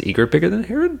don't know. Is an egret bigger than a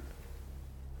heron?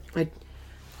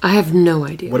 I have no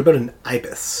idea. What about an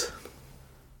ibis?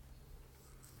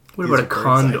 What about a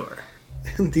condor?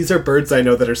 These are birds I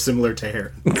know that are similar to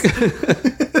herons.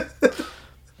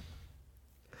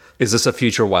 Is this a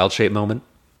future wild shape moment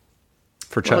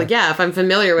for Chuck? Well, yeah, if I'm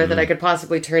familiar with it, I could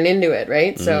possibly turn into it,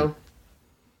 right? So,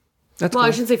 That's well, cool.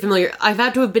 I shouldn't say familiar. I've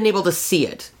had to have been able to see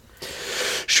it.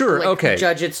 Sure, Like, okay.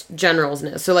 judge its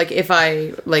generalness. So, like, if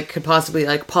I like could possibly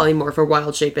like polymorph or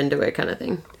wild shape into it, kind of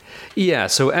thing. Yeah,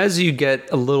 so as you get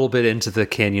a little bit into the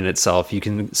canyon itself, you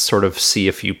can sort of see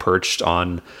a few perched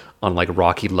on like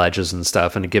rocky ledges and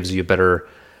stuff, and it gives you a better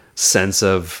sense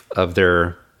of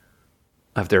their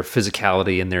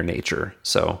physicality and their nature.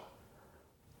 So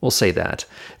we'll say that.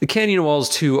 The canyon walls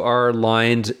too are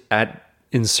lined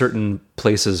in certain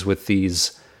places with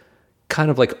these kind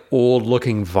of like old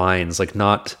looking vines, like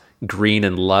not green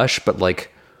and lush, but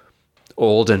like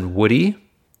old and woody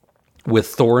with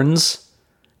thorns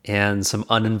and some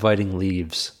uninviting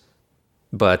leaves.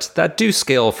 But that do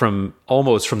scale from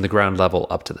almost from the ground level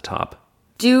up to the top.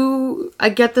 Do I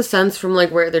get the sense from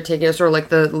like where they're taking us or like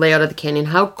the layout of the canyon?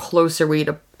 How close are we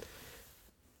to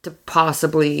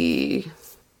possibly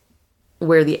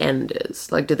where the end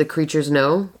is? Like, do the creatures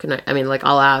know? I mean, like,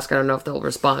 I'll ask. I don't know if they'll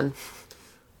respond.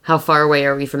 How far away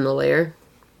are we from the lair?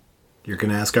 You're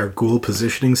going to ask our ghoul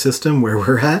positioning system where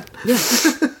we're at? Yeah.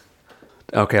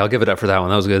 Okay, I'll give it up for that one.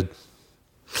 That was good.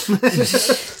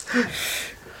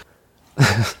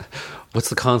 What's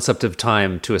the concept of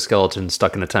time to a skeleton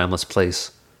stuck in a timeless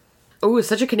place? Oh, it's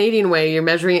such a Canadian way. You're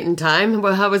measuring it in time?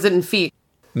 Well, how is it in feet?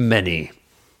 Many.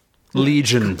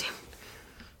 Legion.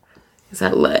 Is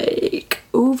that like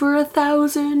over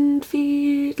 1,000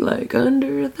 feet? Like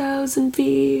under 1,000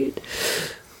 feet?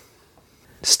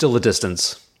 Still a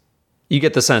distance. You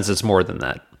get the sense it's more than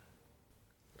that.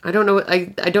 I don't know. I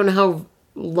don't know how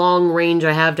long range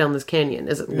I have down this canyon.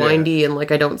 Is it windy and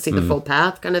like I don't see the full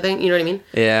path kind of thing? You know what I mean?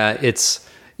 Yeah,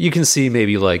 you can see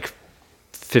maybe like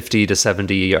 50 to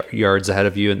 70 yards ahead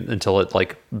of you until it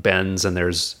like bends and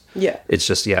it's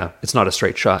just, it's not a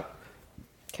straight shot.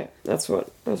 Okay, that's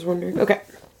what I was wondering. Okay.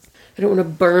 I don't want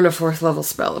to burn a 4th level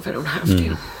spell if I don't have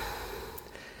to.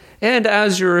 And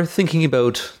as you're thinking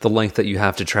about the length that you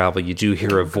have to travel, you do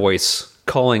hear a voice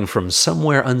calling from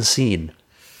somewhere unseen.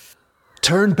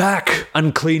 Turn back,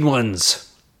 unclean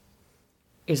ones.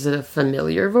 Is it a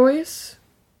familiar voice?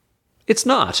 It's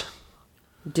not.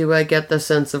 Do I get the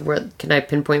sense of where... Can I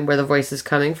pinpoint where the voice is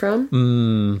coming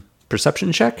from?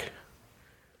 Perception check?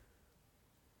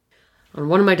 On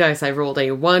one of my dice, I rolled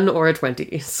a 1 or a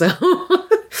 20, so...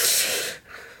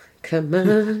 Come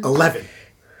on. 11.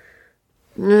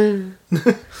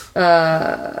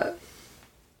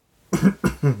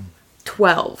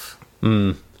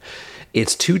 12.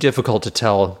 It's too difficult to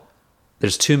tell.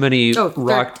 There's too many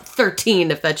rock...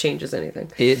 13, if that changes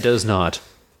anything. It does not.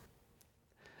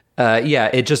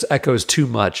 It just echoes too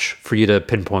much for you to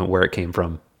pinpoint where it came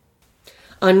from.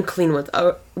 Unclean ones.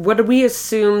 What do we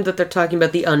assume that they're talking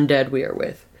about the undead we are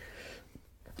with?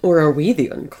 Or are we the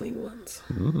unclean ones?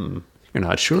 You're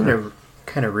not sure.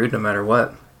 Kind of rude no matter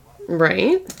what.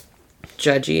 Right?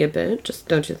 Judgy a bit, just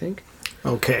don't you think?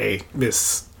 Okay,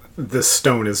 this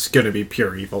stone is going to be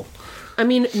pure evil. I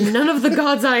mean, none of the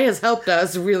GODSEYE has helped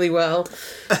us really well.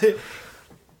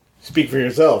 Speak for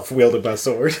yourself, wielded by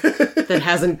sword. That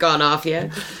hasn't gone off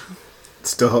yet.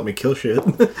 Still help me kill shit.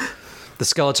 The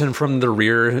skeleton from the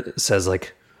rear says,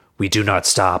 like, we do not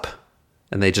stop.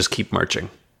 And they just keep marching.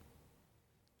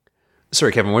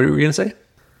 Sorry, Kevin, what were you going to say?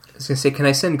 I was gonna say, can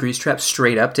I send Grease Trap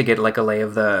straight up to get like a lay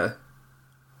of the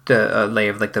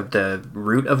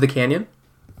route of the canyon?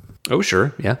 Oh,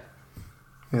 sure, yeah.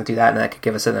 I'm gonna do that, and that could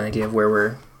give us an idea of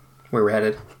where we're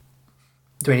headed.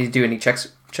 Do I need to do any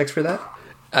checks for that?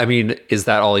 I mean, is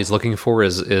that all he's looking for?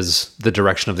 Is the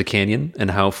direction of the canyon and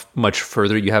how much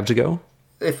further you have to go?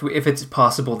 If it's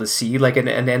possible to see like an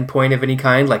end point of any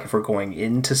kind, like if we're going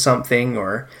into something,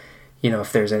 or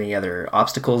if there's any other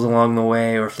obstacles along the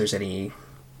way, or if there's any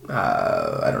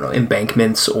I don't know,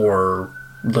 embankments or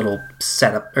little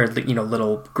setup or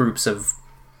little groups of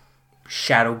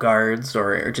shadow guards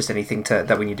or just anything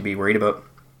that we need to be worried about.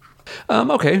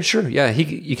 Okay, sure. Yeah,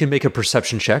 you can make a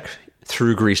perception check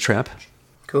through Grease Trap.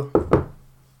 Cool.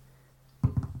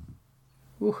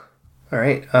 Ooh. All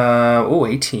right.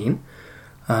 18.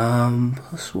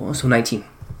 So 19.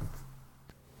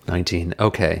 19.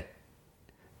 Okay.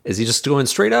 Is he just going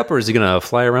straight up, or is he going to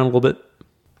fly around a little bit?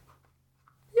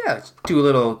 Yeah, do a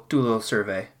little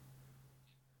survey.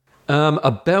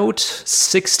 About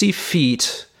 60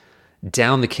 feet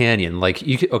down the canyon. Like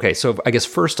you could, okay, so I guess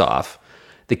first off,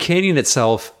 the canyon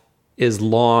itself is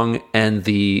long, and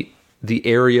the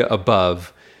area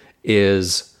above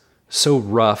is so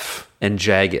rough and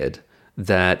jagged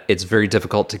that it's very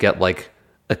difficult to get like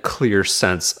a clear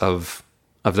sense of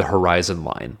the horizon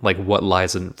line, like what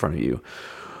lies in front of you.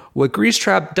 What Grease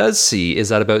Trap does see is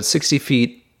that about 60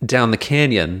 feet down the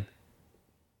canyon,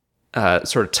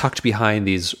 sort of tucked behind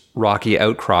these rocky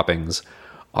outcroppings,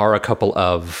 are a couple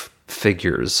of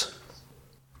figures.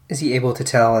 Is he able to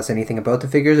tell us anything about the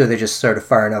figures, or are they just sort of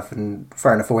far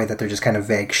enough away that they're just kind of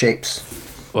vague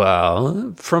shapes?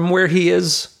 Well, from where he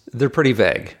is, they're pretty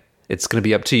vague. It's going to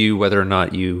be up to you whether or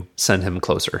not you send him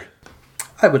closer.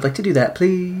 I would like to do that,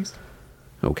 please.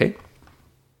 Okay.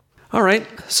 All right.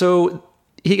 So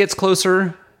he gets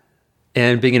closer,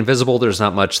 and being invisible, there's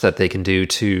not much that they can do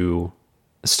to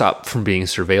stop from being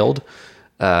surveilled.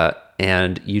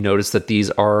 And you notice that these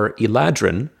are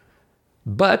Eladrin,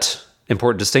 but,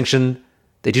 important distinction,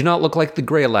 they do not look like the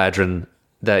gray Eladrin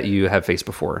that you have faced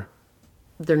before.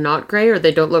 They're not gray, or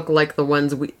they don't look like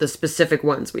the specific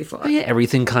ones we fought? Yeah,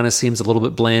 everything kind of seems a little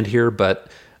bit bland here,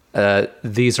 but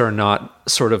these are not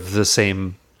sort of the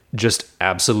same, just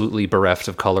absolutely bereft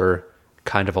of color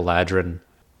kind of Eladrin.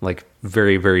 Like,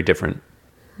 very, very different.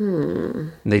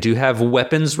 They do have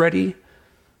weapons ready,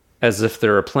 as if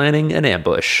they're planning an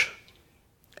ambush.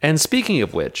 And speaking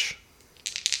of which...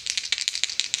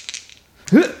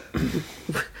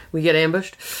 We get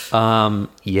ambushed?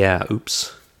 Yeah,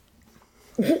 oops.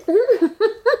 I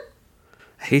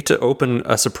hate to open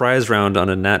a surprise round on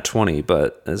a nat 20,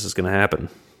 but this is going to happen.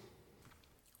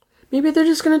 Maybe they're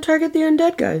just going to target the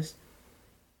undead guys.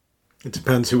 It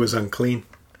depends who was unclean.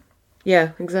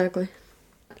 Yeah, exactly.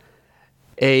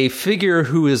 A figure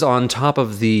who is on top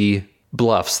of the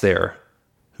bluffs there,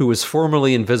 who was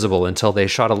formerly invisible until they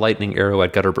shot a lightning arrow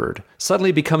at Gutterbird,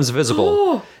 suddenly becomes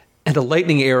visible, and a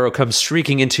lightning arrow comes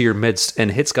streaking into your midst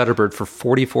and hits Gutterbird for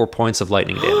 44 points of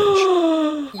lightning damage.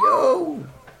 Yo!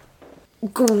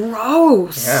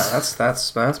 Gross! Yeah,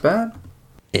 that's bad.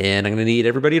 And I'm going to need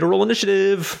everybody to roll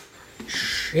initiative.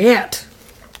 Shit!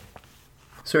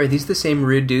 So are these the same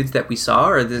rude dudes that we saw,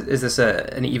 or is this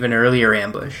an even earlier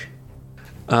ambush?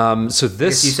 So I guess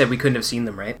this... you said we couldn't have seen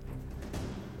them, right?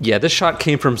 Yeah, this shot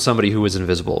came from somebody who was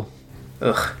invisible.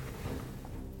 Ugh.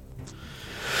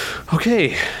 Okay,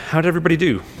 how did everybody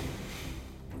do?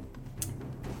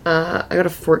 I got a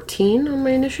 14 on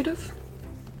my initiative.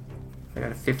 I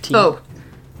got a 15. Oh.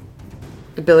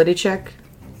 Ability check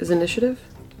is initiative?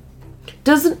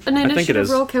 Doesn't an think it initiative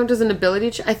is. roll count as an ability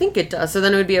check? I think it does, so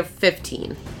then it would be a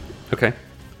 15. Okay.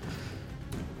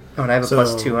 Oh, and I have a So-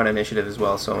 +2 on initiative as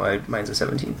well, so mine's a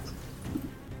 17.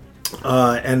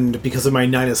 And because of my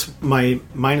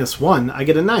 -1, I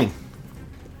get a 9.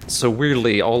 So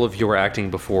weirdly, all of you are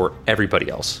acting before everybody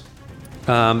else.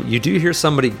 You do hear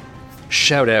somebody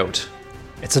shout out,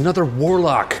 "It's another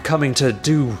warlock coming to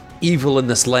do evil in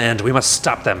this land. We must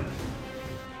stop them."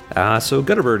 So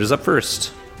Gutterbird is up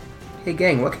first. Hey,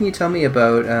 gang, what can you tell me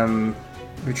about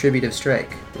Retributive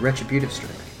Strike? Retributive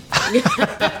Strike.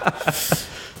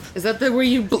 Is that the where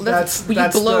you blow the, up?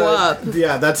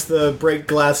 Yeah, that's the break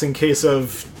glass in case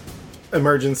of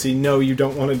emergency. No, you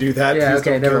don't want to do that. Yeah, Please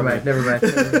okay, don't never kill me. mind, never mind.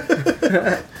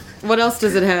 What else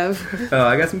does it have? Oh,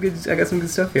 I got some good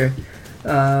stuff here.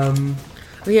 Oh,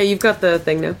 yeah, you've got the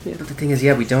thing now. Yeah. But the thing is,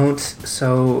 yeah, we don't.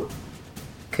 So,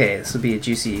 okay, this will be a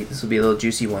little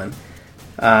juicy one.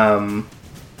 But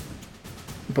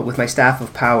with my Staff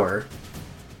of Power,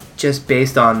 just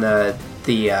based on the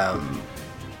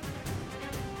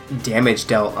damage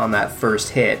dealt on that first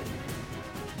hit,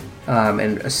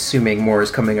 and assuming more is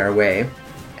coming our way,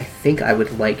 I think I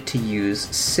would like to use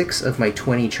 6 of my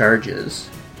 20 charges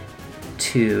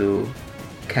to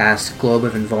cast Globe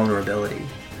of Invulnerability.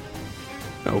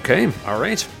 Okay, all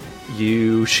right.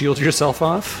 You shield yourself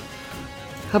off.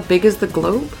 How big is the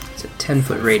globe? It's a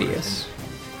 10-foot radius.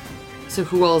 So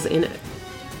who all's in it?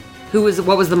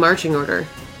 What was the marching order?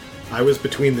 I was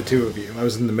between the two of you. I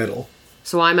was in the middle.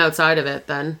 So I'm outside of it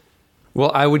then.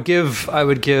 Well, I would give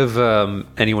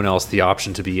anyone else the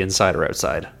option to be inside or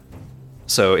outside.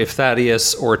 So if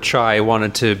Thaddeus or Chai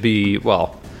wanted to be,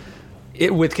 well,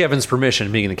 with Kevin's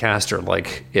permission, being the caster,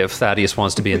 like if Thaddeus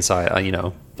wants to be inside,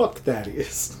 Fuck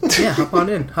Thaddeus. Yeah,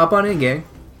 hop on in, gang.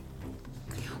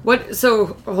 What?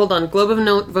 So hold on. Globe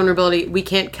of Vulnerability. We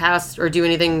can't cast or do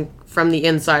anything from the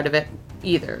inside of it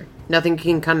either. Nothing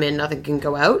can come in. Nothing can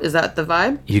go out. Is that the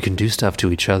vibe? You can do stuff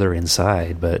to each other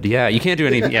inside, but yeah, you can't do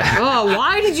anything. Yeah. Oh,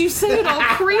 why did you say it all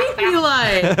creepy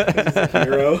like?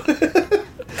 Hero.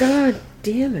 God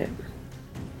damn it.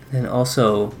 And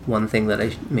also, one thing that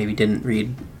I maybe didn't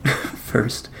read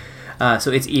first.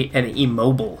 So it's an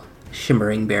immobile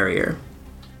shimmering barrier.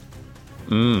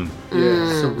 Yeah.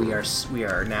 So we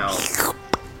are now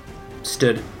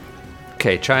stood.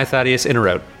 Okay, try Thaddeus, in or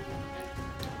out.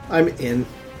 I'm in.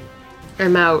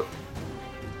 I'm out.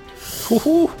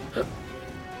 Woohoo!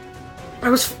 I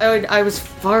was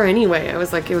far anyway. I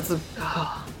was like, it was.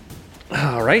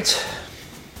 All right.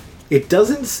 It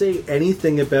doesn't say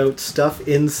anything about stuff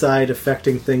inside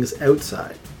affecting things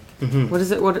outside. What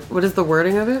is it? What is the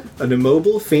wording of it? An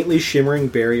immobile, faintly shimmering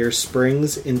barrier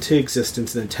springs into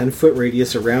existence in a 10-foot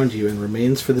radius around you and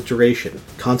remains for the duration.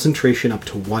 Concentration up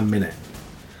to 1 minute.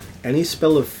 Any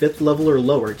spell of 5th level or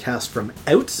lower cast from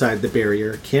outside the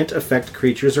barrier can't affect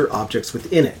creatures or objects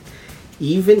within it,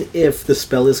 even if the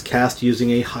spell is cast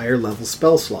using a higher level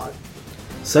spell slot.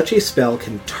 Such a spell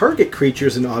can target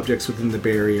creatures and objects within the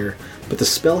barrier, but the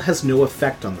spell has no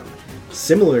effect on them.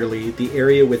 Similarly, the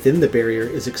area within the barrier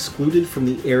is excluded from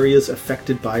the areas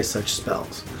affected by such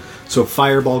spells. So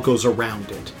fireball goes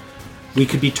around it. We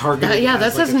could be targeted. Yeah, that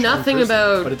as, like, says a charmed nothing person,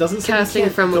 about but it doesn't say casting you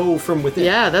can't from go from within.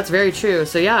 Yeah, that's very true.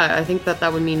 So yeah, I think that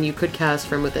would mean you could cast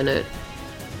from within it.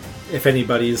 If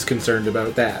anybody's concerned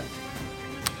about that,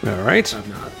 All right. I'm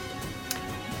not.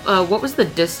 What was the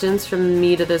distance from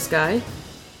me to this guy?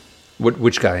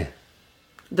 Which guy?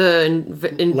 The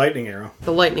Lightning arrow.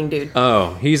 the lightning dude.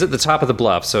 Oh, he's at the top of the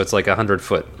bluff, so it's like 100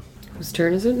 foot. Whose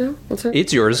turn is it now? What's her?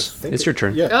 It's yours. Think It's your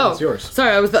turn. Yeah, Oh, it's yours.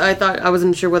 Sorry, I thought I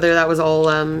wasn't sure whether that was all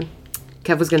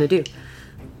Kev was gonna do.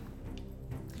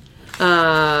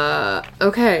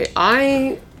 Okay,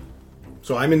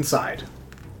 So I'm inside.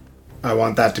 I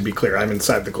want that to be clear. I'm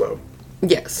inside the globe.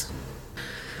 yes.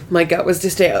 My gut was to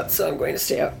stay out, so I'm going to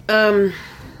stay out.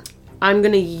 I'm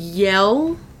gonna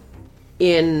yell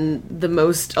in the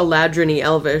most Eladrin-y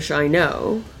Elvish I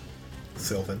know.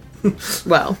 Sylvan.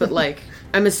 Well, but like,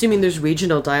 I'm assuming there's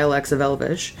regional dialects of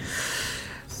Elvish.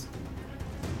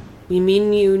 We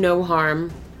mean you no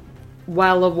harm.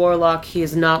 While a warlock, he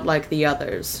is not like the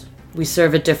others. We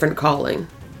serve a different calling.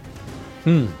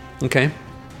 Okay.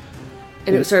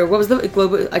 And sorry, what was the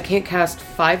global? I can't cast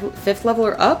 5th level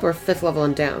or up, or 5th level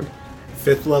and down.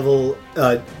 5th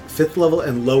level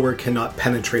and lower cannot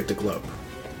penetrate the globe.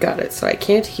 Got it. So I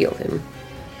can't heal him.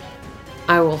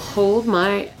 I will hold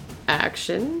my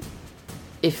action.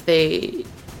 If they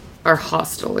are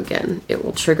hostile again, it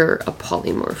will trigger a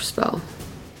polymorph spell.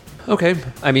 Okay.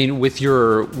 I mean, with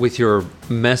your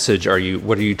message,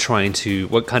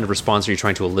 what kind of response are you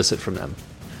trying to elicit from them?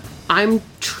 I'm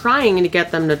trying to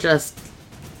get them to just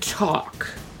talk.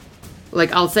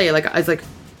 Like, I'll say, like,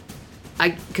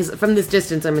 because from this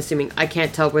distance, I'm assuming I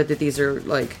can't tell whether these are,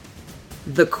 like,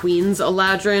 the Queen's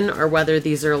Eladrin or whether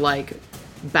these are, like,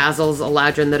 Basil's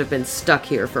Eladrin that have been stuck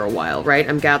here for a while, right?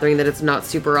 I'm gathering that it's not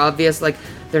super obvious. Like,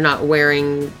 they're not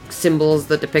wearing symbols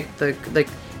that depict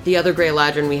the other Grey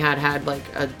Eladrin we had, like,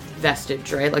 a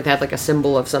vestige, right? Like, they had, like, a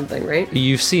symbol of something, right?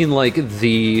 You've seen, like,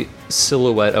 the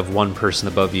silhouette of one person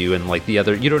above you, and, like, the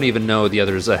other... You don't even know the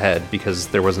other's ahead because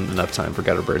there wasn't enough time for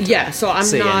Gutterbird to So I'm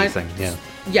say not... anything. Yeah.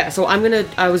 Yeah, so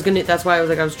that's why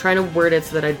I was trying to word it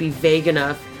so that I'd be vague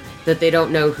enough that they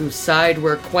don't know whose side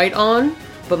we're quite on,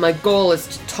 but my goal is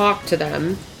to talk to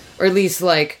them, or at least,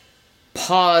 like,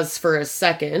 pause for a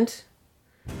second,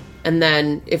 and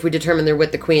then if we determine they're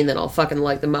with the Queen, then I'll fucking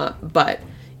light them up. But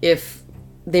if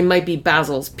they might be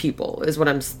Basil's people, is what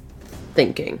I'm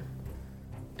thinking.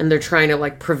 And they're trying to,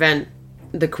 like, prevent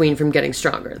the Queen from getting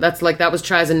stronger. That was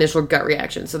Chai's initial gut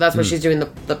reaction. So that's why she's doing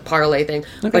the parlay thing.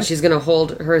 Okay. But she's going to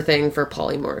hold her thing for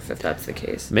polymorph, if that's the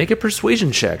case. Make a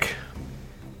persuasion check.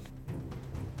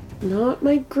 Not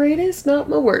my greatest, not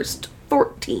my worst.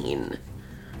 14.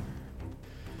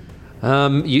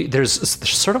 There's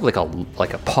sort of like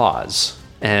a pause,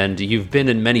 and you've been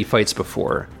in many fights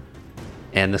before,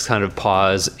 and this kind of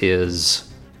pause is,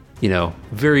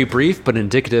 very brief but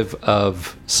indicative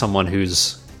of someone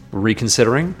who's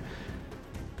reconsidering.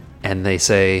 And they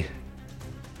say,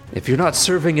 "If you're not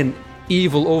serving an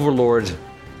evil overlord,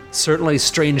 certainly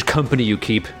strange company you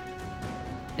keep."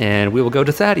 And we will go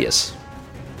to Thaddeus.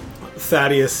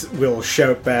 Thaddeus will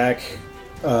shout back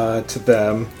to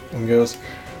them and goes,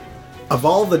 "Of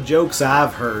all the jokes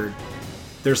I've heard,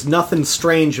 there's nothing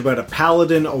strange about a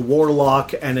paladin, a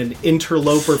warlock, and an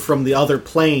interloper from the other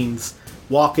planes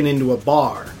walking into a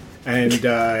bar." And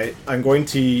I'm going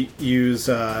to use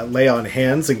Lay on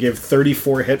Hands and give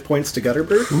 34 hit points to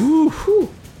Gutterbird. Ooh.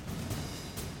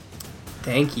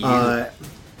 Thank you.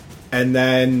 And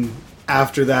then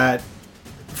after that,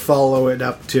 follow it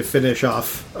up to finish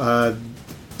off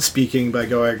speaking by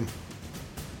going,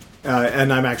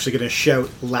 and I'm actually going to shout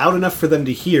loud enough for them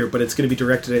to hear, but it's going to be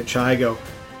directed at Chai. Go,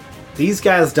 these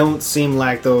guys don't seem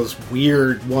like those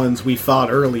weird ones we fought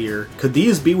earlier. Could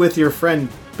these be with your friend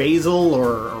Basil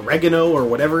or Oregano or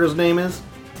whatever his name is?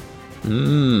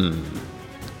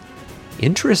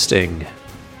 Interesting.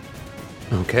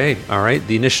 Okay, alright.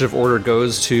 The initiative order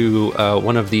goes to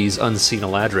one of these unseen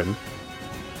Eladrin.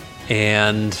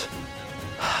 And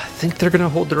I think they're going to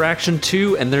hold their action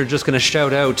too, and they're just going to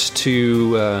shout out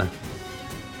to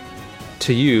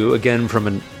you, again from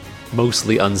a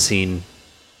mostly unseen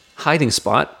hiding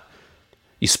spot.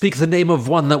 You speak the name of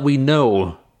one that we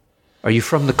know. Are you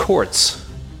from the courts?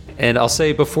 And I'll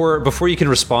say before you can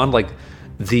respond, like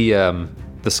the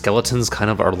skeletons kind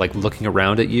of are like looking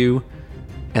around at you,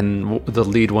 and the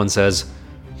lead one says,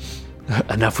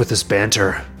 "Enough with this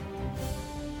banter.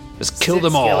 Just kill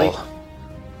them all."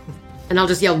 And I'll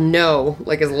just yell no,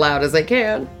 like as loud as I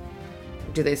can.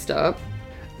 Do they stop?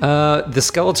 The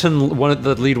skeleton,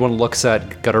 the lead one looks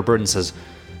at Gutterbird and says,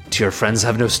 "Do your friends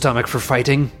have no stomach for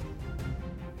fighting?"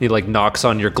 He like knocks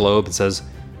on your globe and says,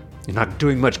 "You're not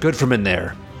doing much good from in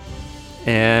there."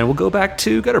 And we'll go back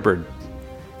to Gutterbird.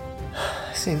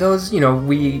 See, those,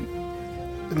 we,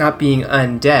 not being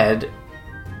undead,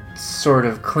 sort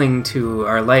of cling to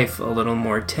our life a little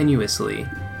more tenuously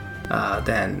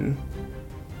than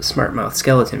smart-mouthed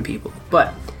skeleton people.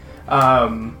 But I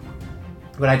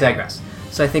digress.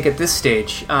 So I think at this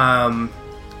stage, my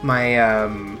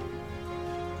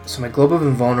globe of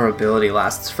invulnerability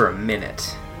lasts for a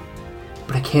minute,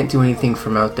 but I can't do anything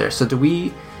from out there. So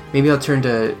maybe I'll turn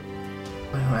to,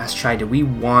 I'll ask Chai, do we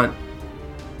want...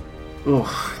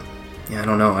 Oh, yeah, I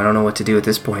don't know. I don't know what to do at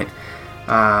this point.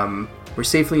 We're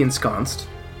safely ensconced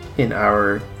in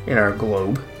our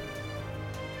globe,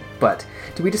 but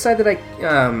do we decide that I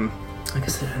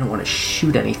guess I don't want to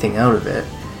shoot anything out of it.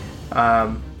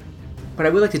 But I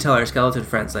would like to tell our skeleton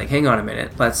friends, like, hang on a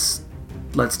minute, let's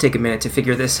take a minute to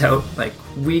figure this out. Like,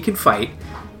 we can fight,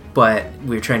 but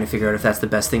we're trying to figure out if that's the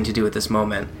best thing to do at this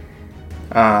moment.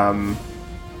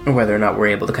 Whether or not we're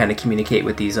able to kind of communicate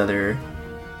with these other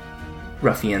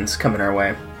ruffians coming our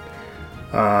way.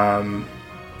 I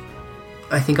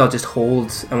think I'll just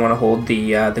want to hold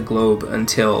the globe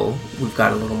until we've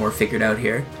got a little more figured out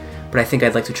here. But I think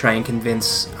I'd like to try and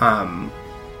convince our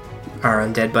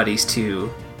undead buddies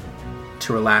to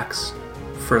relax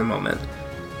for a moment.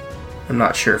 I'm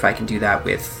not sure if I can do that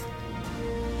with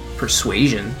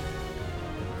persuasion,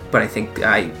 but I think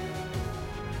I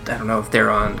don't know if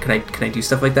they're on. Can I do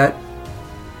stuff like that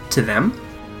to them?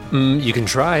 You can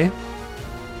try.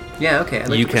 Yeah, okay.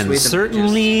 You can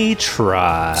certainly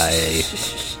try.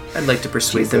 I'd like to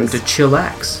persuade them to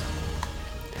chillax.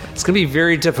 It's going to be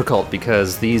very difficult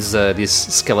because these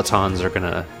skeletons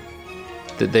are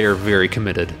they're very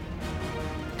committed.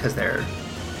 Because their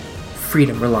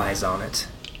freedom relies on it.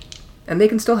 And they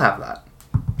can still have that.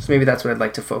 So maybe that's what I'd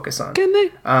like to focus on. Can they?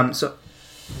 So,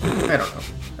 I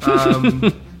don't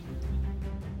know.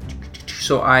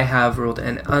 So I have rolled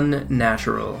an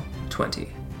unnatural 20.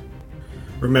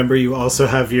 Remember, you also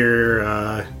have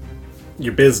your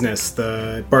business,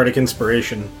 the Bardic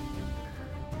Inspiration.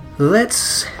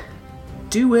 Let's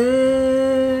do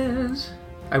it!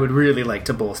 I would really like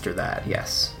to bolster that,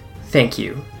 yes. Thank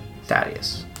you,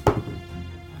 Thaddeus.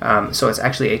 So it's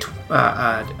actually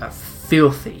a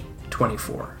filthy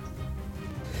 24.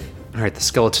 Alright, the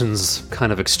skeletons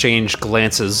kind of exchange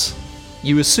glances.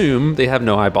 You assume they have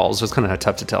no eyeballs, so it's kind of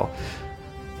tough to tell.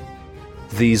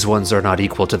 These ones are not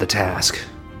equal to the task.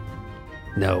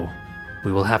 No,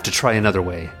 we will have to try another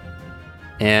way.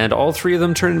 And all three of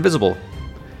them turn invisible.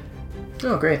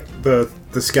 Oh, great. The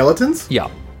skeletons? Yeah.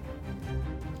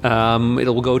 It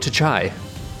will go to Chai.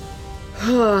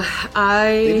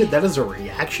 They did that as a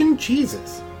reaction?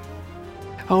 Jesus.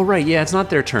 Oh, right, yeah, it's not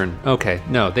their turn. Okay,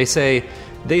 no, they say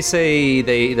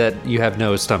that you have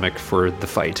no stomach for the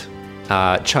fight.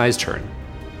 Chai's turn.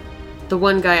 The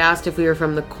one guy asked if we were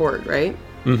from the court, right?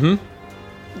 Mm-hmm.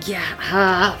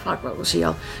 Yeah, fuck, what will she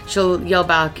yell? She'll yell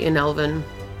back in Elven.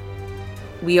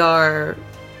 We are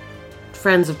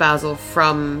friends of Basil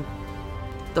from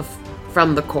the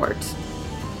court.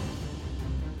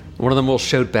 One of them will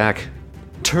shout back,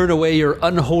 "Turn away your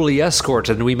unholy escort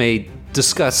and we may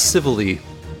discuss civilly.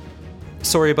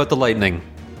 Sorry about the lightning.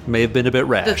 May have been a bit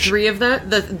rash." The three of them?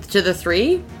 To the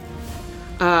three?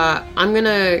 I'm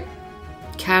gonna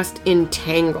cast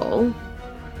Entangle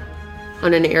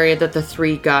on an area that the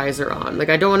three guys are on. Like,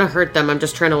 I don't want to hurt them, I'm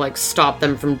just trying to, like, stop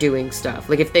them from doing stuff.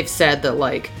 Like, if they've said that,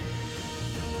 like...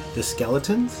 The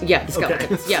skeletons? Yeah, the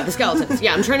skeletons. Okay. Yeah, the skeletons.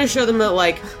 Yeah, I'm trying to show them that,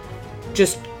 like,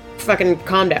 just fucking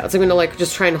calm down. So I'm gonna, like,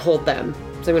 just try and hold them.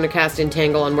 So I'm going to cast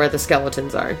Entangle on where the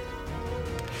skeletons are.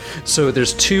 So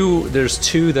there's two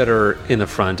that are in the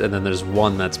front, and then there's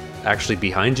one that's actually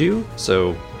behind you.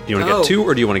 So do you want to get two,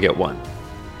 or do you want to get one?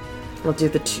 I'll do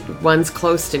the two. One's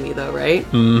close to me, though, right?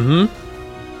 Mm-hmm.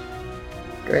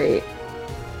 Great.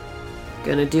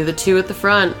 Gonna do the two at the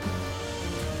front.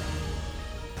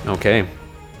 Okay.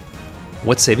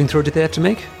 What saving throw did they have to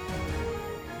make?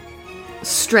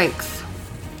 Strength.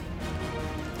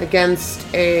 Against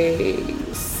a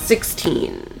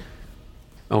 16.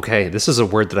 Okay, this is a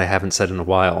word that I haven't said in a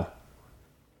while.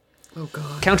 Oh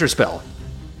god. Counterspell.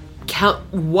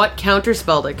 What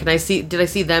counterspelled it? Did I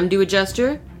see them do a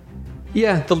gesture?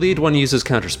 Yeah, the lead one uses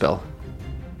counterspell.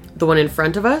 The one in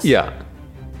front of us? Yeah.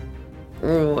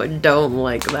 Oh, I don't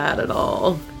like that at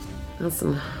all. That's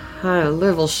some higher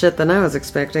level shit than I was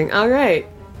expecting. Alright.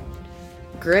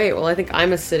 Great, well I think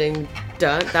I'm a sitting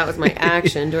duck. That was my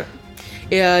action.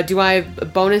 Do I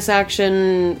bonus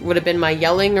action would have been my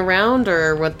yelling around,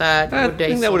 or would that? I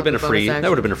think that would have been a free. That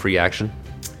would have been a free action.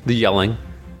 The yelling.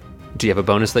 Do you have a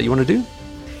bonus that you want to do?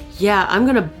 Yeah, I'm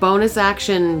gonna bonus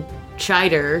action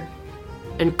Chider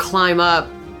and climb up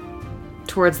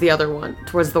towards the other one,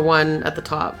 towards the one at the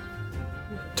top,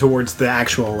 Towards the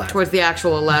actual Eladrin. towards the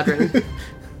actual Eladrin.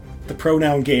 The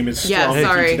pronoun game is strong with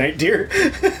sorry. you tonight, dear.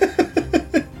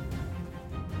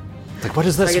 Like, what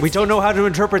is this? Like We don't know how to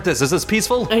interpret this. Is this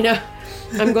peaceful? I know.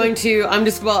 I'm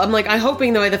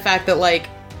hoping though, the fact that like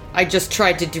I just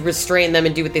tried to restrain them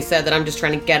and do what they said, that I'm just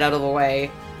trying to get out of the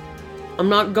way. I'm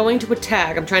not going to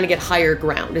attack. I'm trying to get higher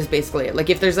ground is basically it. Like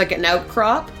if there's like an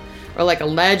outcrop or like a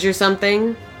ledge or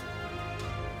something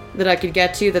that I could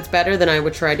get to that's better, then I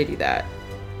would try to do that.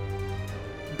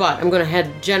 But I'm going to head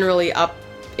generally up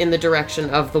in the direction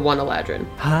of the one Eladrin.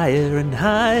 Higher and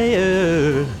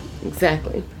higher.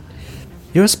 Exactly.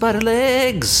 Your spider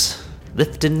legs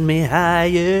lifting me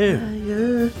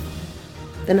higher.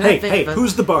 Then Hey,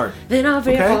 who's the bard? Then I've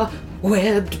Okay. ever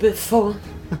webbed before.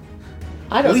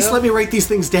 I don't At least know. let me write these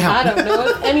things down. I don't know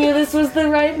if any of this was the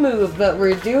right move, but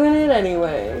we're doing it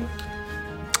anyway.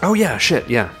 Oh yeah, shit,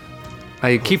 yeah.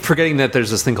 I keep forgetting that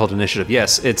there's this thing called initiative.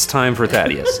 Yes, it's time for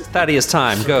Thaddeus. Thaddeus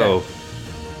time, go.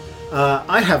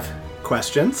 I have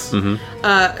questions.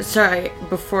 Sorry,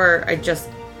 before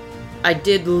I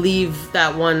did leave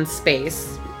that one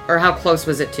space. Or how close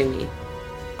was it to me?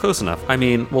 Close enough. I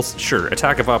mean, well, sure,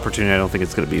 attack of opportunity, I don't think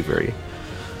it's going to be very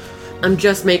I'm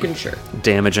just making sure.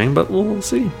 damaging, but we'll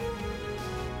see.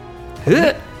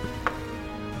 Hit!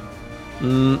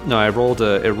 No, it rolled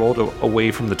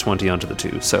away from the 20 onto the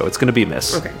 2, so it's going to be a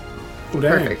miss. Okay. Oh,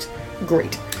 dang. Perfect.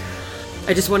 Great.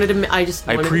 I just wanted to.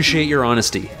 I appreciate your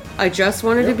honesty. I just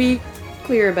wanted to be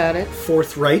clear about it.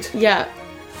 Forthright. Yeah.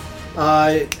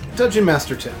 Dungeon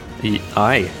Master Tim.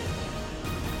 Aye.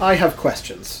 I have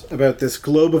questions about this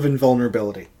globe of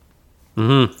invulnerability.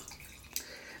 Mm-hmm.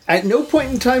 At no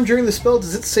point in time during the spell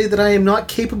does it say that I am not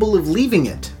capable of leaving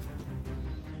it.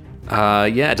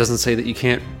 Yeah, it doesn't say that you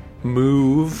can't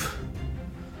move.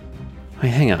 Wait,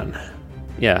 hang on.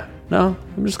 Yeah, no,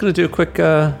 I'm just going to do a quick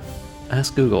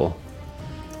ask Google.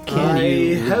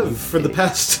 I have for the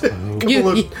past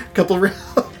couple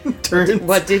round turns.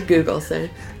 What did Google say?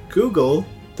 Google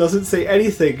doesn't say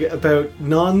anything about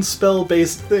non-spell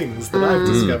based things that I've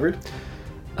discovered.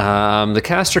 The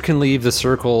caster can leave the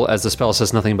circle as the spell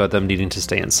says nothing about them needing to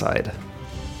stay inside.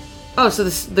 Oh, so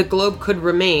the globe could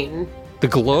remain. The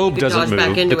globe could doesn't dodge back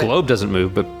move. into The it. globe doesn't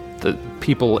move, but the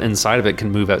people inside of it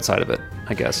can move outside of it,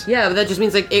 I guess. Yeah, but that just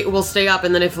means like it will stay up,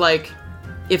 and then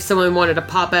if someone wanted to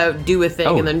pop out, do a thing,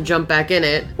 Oh. and then jump back in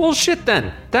it. Well, shit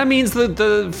then. That means the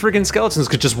friggin' skeletons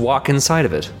could just walk inside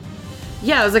of it.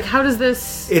 Yeah, I was like, how does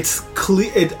this? It's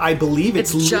clear. I believe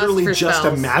it's It's just literally for just a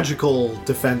spells. magical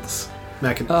defense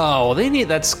mechanism. Oh,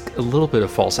 that's a little bit of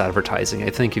false advertising,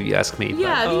 I think, if you ask me.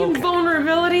 Yeah, but, the okay.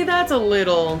 invulnerability, that's a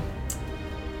little.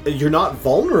 You're not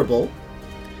vulnerable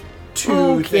to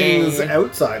Okay. things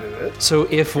outside of it. So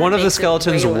if one of the makes it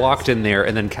skeletons way less. walked in there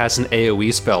and then cast an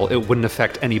AoE spell, it wouldn't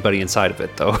affect anybody inside of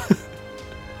it, though.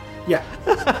 Yeah.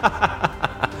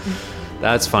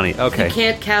 That's funny. Okay. You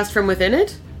can't cast from within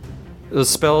it? The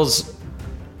spells,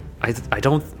 I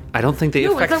don't think they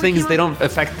No, I affect thought we things. came They up- don't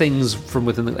affect things from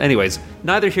within. Anyways,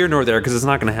 neither here nor there because it's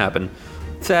not going to happen.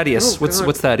 Thaddeus, Oh, God.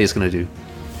 what's Thaddeus going to do?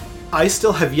 I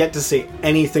still have yet to say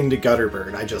anything to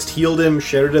Gutterbird. I just healed him,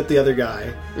 shouted at the other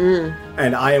guy,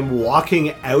 and I am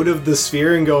walking out of the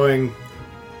sphere and going,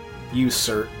 you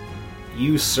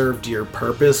served your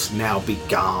purpose, now be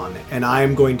gone. And I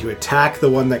am going to attack the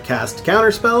one that cast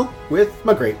Counterspell with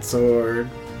my greatsword.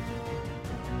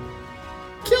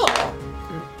 Kill.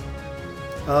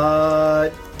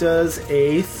 Does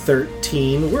a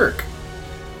 13 work?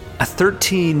 A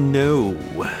 13, no.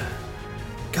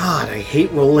 God, I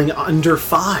hate rolling under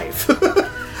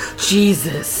 5.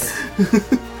 Jesus.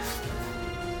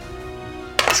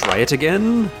 Try it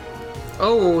again.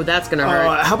 Oh, that's gonna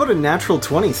hurt. How about a natural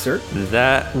 20, sir?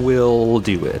 That will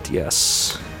do it,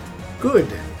 yes. Good.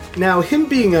 Now, him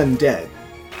being undead,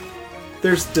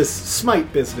 there's this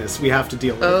smite business we have to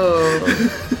deal with.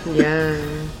 Oh, yeah.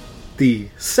 The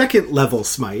second level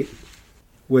smite,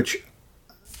 which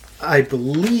I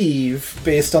believe,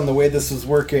 based on the way this was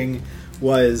working,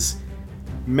 was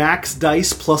max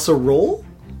dice plus a roll.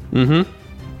 Mm-hmm.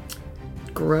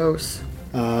 Gross.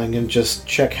 I'm going to just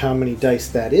check how many dice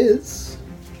that is.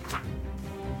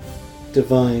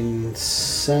 Divine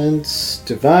Sense,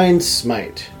 Divine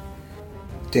Smite.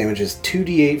 Damage is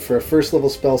 2d8 for a first level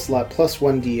spell slot plus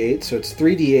 1d8, so it's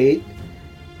 3d8.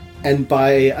 And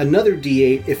by another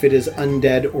d8 if it is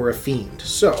undead or a fiend.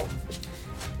 So,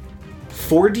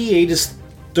 4d8 is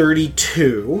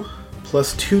 32,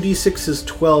 plus 2d6 is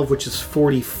 12, which is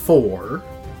 44.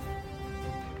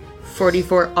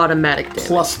 44 automatic damage.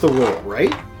 Plus the roll,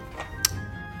 right?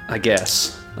 I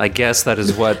guess that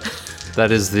is what...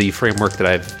 that is the framework that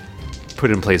I've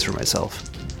put in place for myself.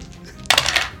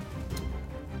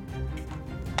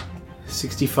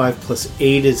 65 plus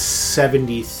 8 is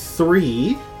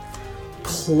 73.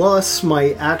 Plus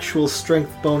my actual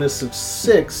strength bonus of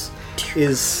 6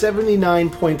 is 79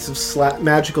 points of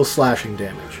magical slashing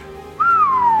damage.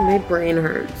 My brain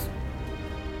hurts.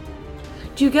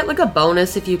 Do you get like a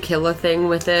bonus if you kill a thing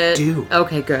with it? Do.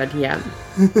 Okay, good, yeah.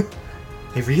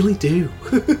 I really do.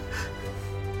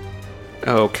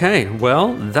 Okay,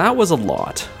 well, that was a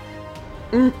lot.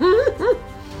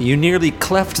 You nearly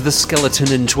cleft the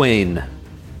skeleton in twain.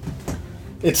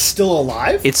 It's still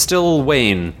alive? It's still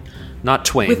Wayne, not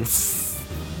Twain.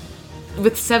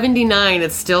 With 79,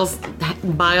 it's still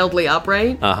mildly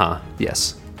upright? Uh-huh,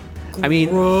 yes. I mean,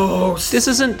 Gross. this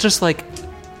isn't just like,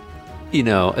 you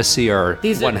know, a CR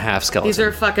one-half skeleton.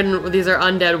 These are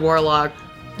undead warlock.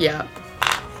 Yeah.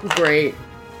 Great.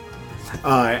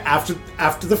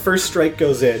 After the first strike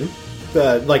goes in,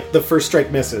 the first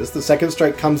strike misses, the second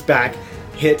strike comes back,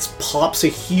 hits, pops a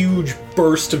huge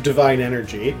burst of divine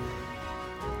energy.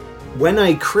 When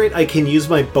I crit, I can use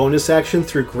my bonus action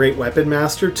through Great Weapon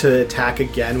Master to attack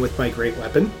again with my Great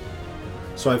Weapon.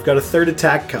 So I've got a third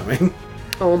attack coming.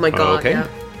 Oh my god, okay. yeah.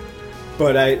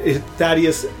 But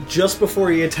Thaddeus, just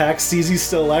before he attacks, sees he's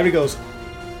still alive, he goes,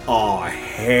 "Aw,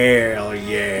 hell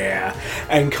yeah,"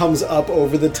 and comes up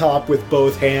over the top with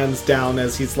both hands down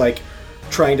as he's like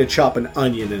trying to chop an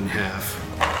onion in half.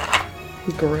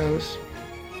 Gross.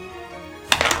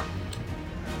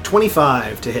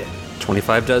 25 to hit.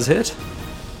 25 does hit.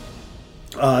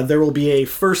 There will be a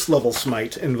first level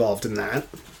smite involved in that.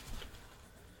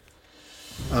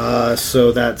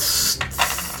 So that's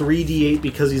 3d8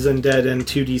 because he's undead and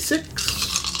 2d6.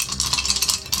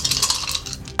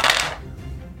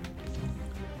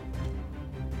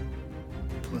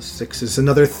 Plus 6 is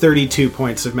another 32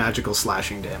 points of magical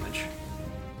slashing damage.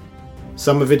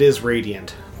 Some of it is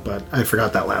radiant, but I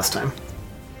forgot that last time.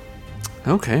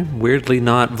 Okay, weirdly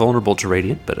not vulnerable to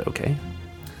radiant, but okay.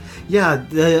 Yeah,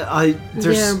 I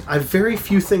have very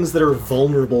few things that are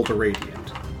vulnerable to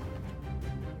radiant.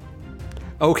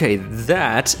 Okay,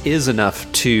 that is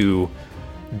enough to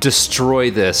destroy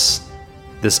this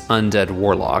undead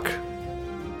warlock.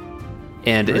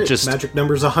 And Right, it just... magic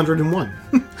number's 101.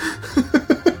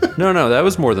 No, that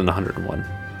was more than 101.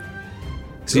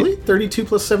 Really? 32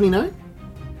 plus 79?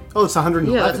 Oh, it's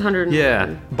 111. Yeah, that's 100.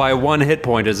 Yeah, by one hit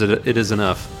point it is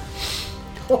enough.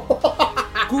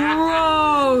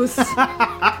 Gross!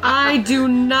 I do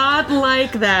not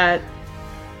like that.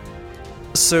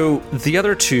 So the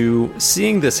other two,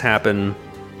 seeing this happen,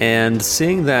 and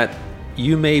seeing that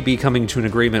you may be coming to an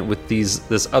agreement with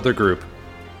this other group,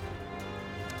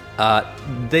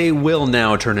 they will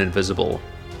now turn invisible.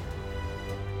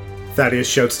 Thaddeus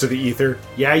shouts to the ether,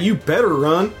 "Yeah, you better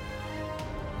run!"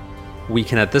 We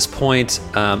can at this point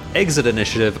exit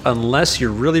initiative unless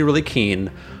you're really, really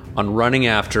keen on running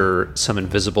after some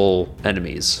invisible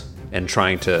enemies and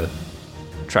trying to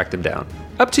track them down.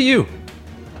 Up to you.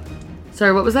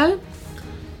 Sorry, what was that?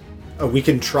 We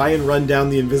can try and run down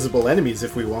the invisible enemies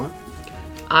if we want.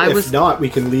 If not, we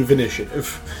can leave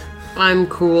initiative. I'm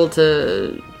cool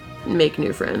to make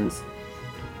new friends.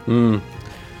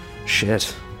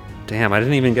 Shit. Damn, I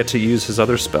didn't even get to use his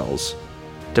other spells.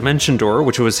 Dimension Door,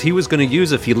 which he was going to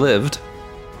use if he lived.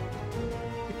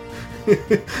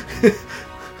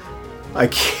 I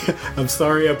can't. I'm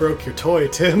sorry I broke your toy,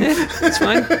 Tim. It's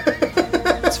fine.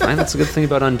 It's fine. That's a good thing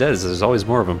about undead is there's always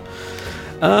more of them.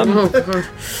 Oh, God.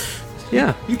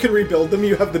 Yeah. You can rebuild them.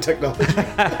 You have the technology.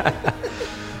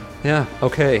 Yeah,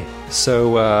 okay.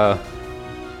 So,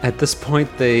 at this point,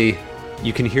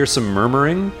 you can hear some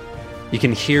murmuring. You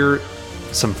can hear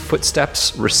some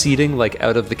footsteps receding, like,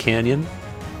 out of the canyon.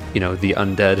 You know, the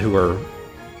undead who are,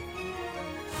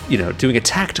 you know, doing a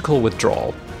tactical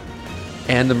withdrawal.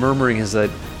 And the murmuring is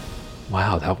that,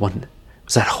 wow, that one,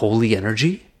 was that holy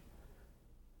energy?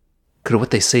 Could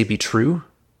what they say be true?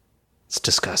 Let's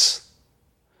discuss.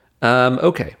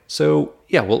 Okay, so,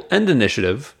 yeah, we'll end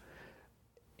initiative.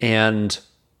 And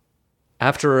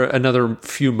after another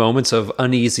few moments of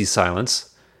uneasy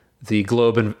silence, the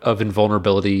globe of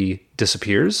invulnerability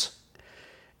disappears,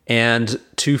 and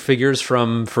two figures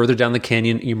from further down the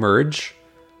canyon emerge,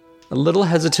 a little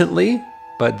hesitantly,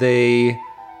 but they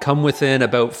come within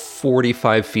about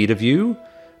 45 feet of you.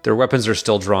 Their weapons are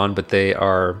still drawn, but they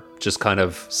are just kind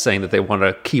of saying that they want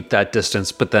to keep that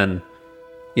distance, but then,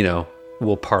 you know,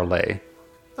 we'll parley.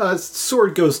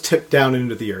 Sword goes tipped down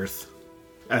into the earth.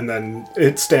 And then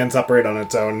it stands upright on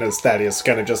its own as Thaddeus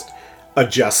kind of just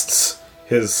adjusts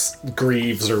his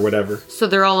greaves or whatever. So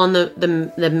they're all on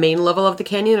the main level of the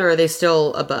canyon, or are they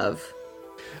still above?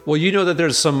 Well, you know that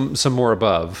there's some more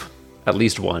above, at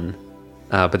least one,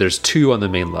 but there's two on the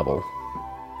main level.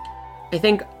 I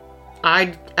think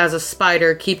I'd, as a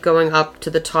spider, keep going up to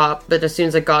the top, but as soon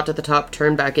as I got to the top,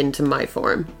 turn back into my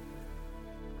form.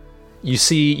 You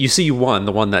see one,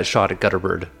 the one that shot at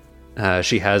Gutterbird.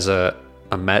 She has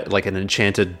like an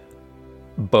enchanted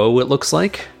bow, it looks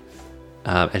like,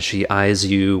 and she eyes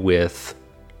you with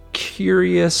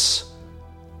curious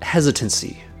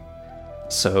hesitancy.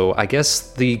 So I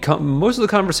guess most of the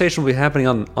conversation will be happening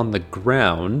on the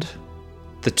ground.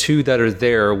 The two that are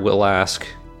there will ask,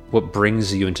 what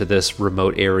brings you into this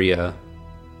remote area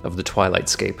of the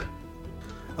Twilightscape?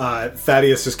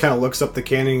 Thaddeus just kind of looks up the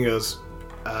canyon and goes,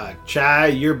 Chai,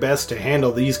 you're best to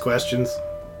handle these questions.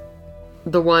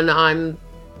 The one I'm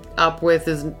up with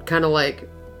is kind of like,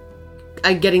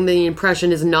 I'm getting the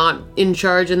impression is not in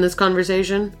charge in this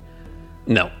conversation.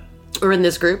 No. Or in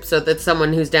this group, so that's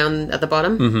someone who's down at the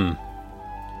bottom. Mm-hmm.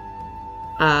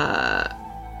 I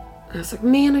was like,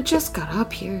 man, I just got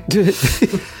up here.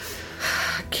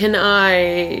 Can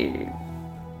I...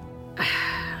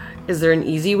 Is there an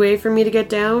easy way for me to get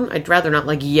down? I'd rather not,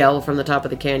 like, yell from the top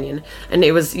of the canyon. And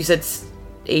it was, you said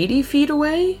 80 feet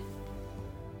away?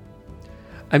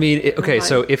 I mean, okay,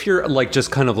 so if you're, like, just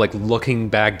kind of, like, looking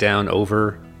back down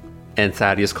over and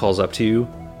Thaddeus calls up to you,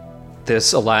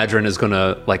 this Eladrin is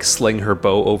gonna, like, sling her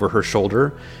bow over her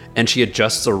shoulder, and she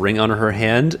adjusts a ring on her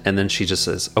hand, and then she just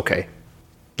says, okay,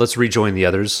 let's rejoin the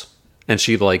others. And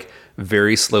she, like,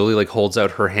 very slowly, like, holds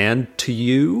out her hand to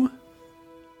you.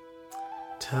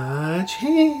 Touch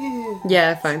hand.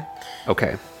 Yeah, fine.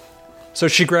 Okay. So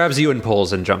she grabs you and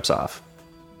pulls and jumps off.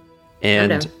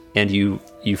 And you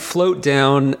float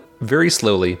down very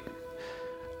slowly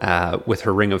with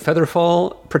her ring of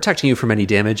featherfall, protecting you from any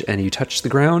damage, and you touch the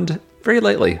ground very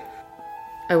lightly.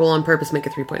 I will on purpose make a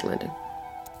 3-point landing.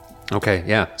 Okay,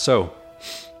 yeah. So,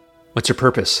 what's your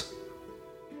purpose?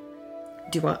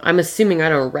 I'm assuming I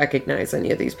don't recognize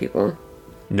any of these people.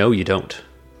 No, you don't.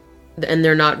 And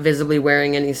they're not visibly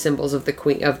wearing any symbols of the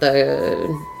queen, of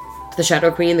the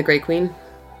Shadow Queen, the Great Queen?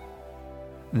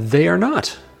 They are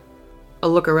not. I'll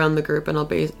look around the group and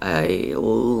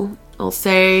I'll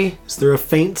say... Is there a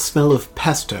faint smell of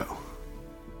pesto?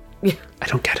 Yeah. I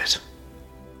don't get it.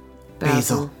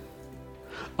 Basil.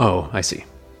 Oh, I see.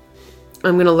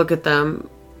 I'm gonna look at them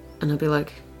and I'll be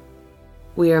like,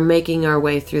 we are making our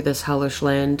way through this hellish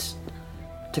land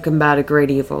to combat a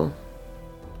great evil.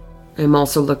 I'm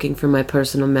also looking for my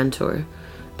personal mentor,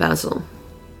 Basil.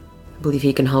 I believe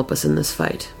he can help us in this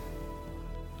fight.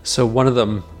 So one of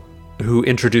them, who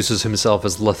introduces himself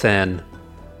as Lathan,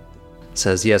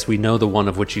 says, yes, we know the one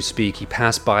of which you speak. He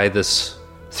passed by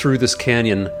through this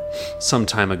canyon some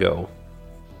time ago.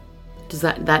 Does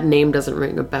that name doesn't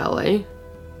ring a bell, eh?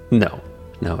 No,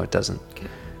 it doesn't. Okay.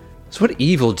 So what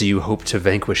evil do you hope to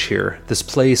vanquish here? This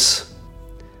place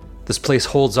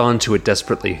holds on to it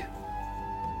desperately.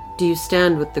 Do you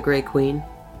stand with the Grey Queen?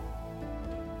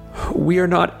 We are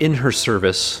not in her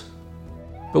service,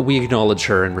 but we acknowledge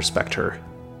her and respect her.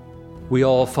 We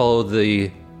all follow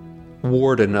the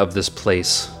warden of this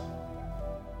place.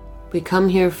 We come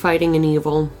here fighting an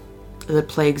evil that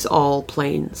plagues all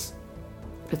planes.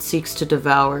 It seeks to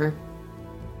devour,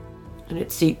 and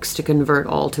it seeks to convert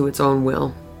all to its own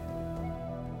will.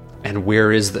 And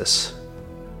where is this?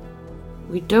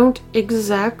 We don't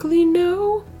exactly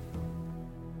know.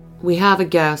 We have a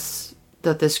guess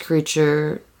that this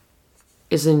creature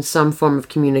is in some form of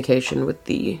communication with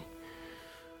the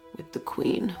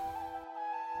Queen.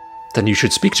 Then you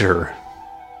should speak to her.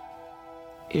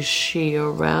 Is she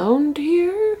around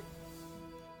here?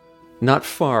 Not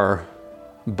far,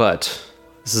 but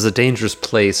this is a dangerous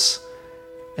place,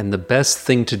 and the best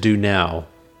thing to do now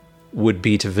would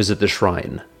be to visit the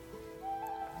shrine.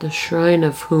 The shrine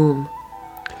of whom?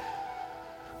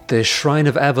 The shrine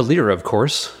of Avalier, of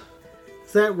course.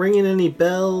 Is that ringing any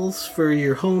bells for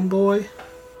your homeboy?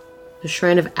 The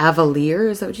shrine of Avalier,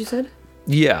 is that what you said?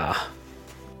 Yeah.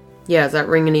 Yeah, is that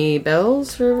ring any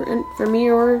bells for me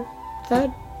or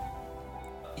Thad?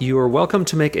 You are welcome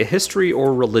to make a history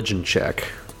or religion check.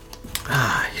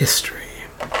 History.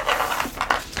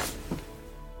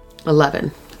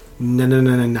 11. No,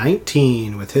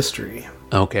 19 with history.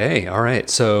 Okay, all right.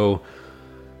 So,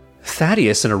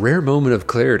 Thaddeus, in a rare moment of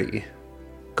clarity,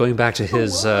 going back to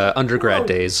his undergrad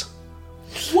days.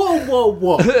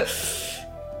 Whoa.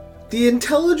 The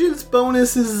intelligence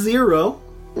bonus is 0.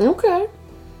 Okay.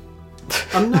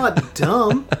 I'm not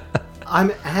dumb.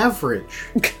 I'm average.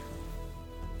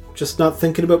 Just not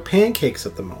thinking about pancakes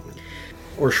at the moment.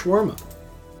 Or shawarma.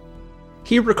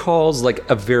 He recalls like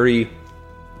a very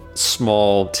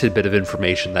small tidbit of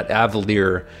information that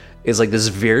Avalier is like this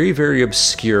very, very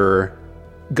obscure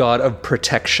god of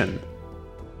protection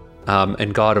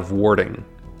and god of warding,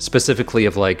 specifically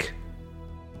of like,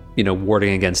 you know,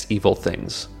 warding against evil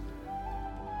things.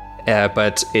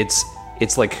 But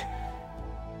it's like,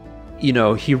 you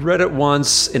know, he read it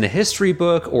once in a history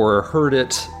book or heard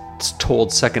it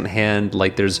told secondhand.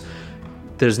 Like there's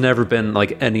never been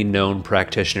like any known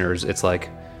practitioners. It's like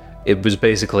it was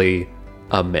basically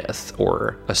a myth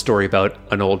or a story about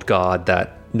an old god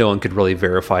that no one could really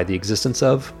verify the existence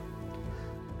of.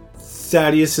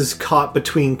 Thaddeus is caught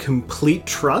between complete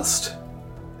trust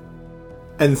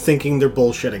and thinking they're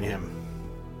bullshitting him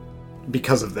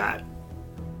because of that.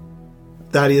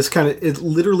 Thaddeus it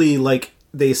literally, like,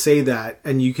 they say that,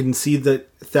 and you can see that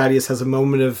Thaddeus has a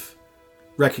moment of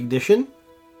recognition,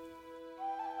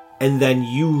 and then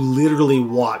you literally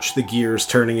watch the gears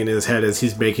turning in his head as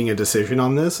he's making a decision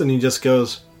on this, and he just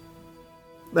goes,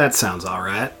 that sounds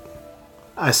alright.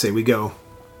 I say we go.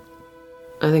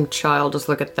 I think Chai will just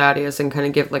look at Thaddeus and kind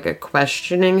of give like a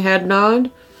questioning head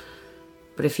nod.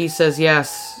 But if he says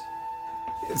yes...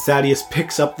 Thaddeus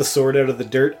picks up the sword out of the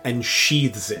dirt and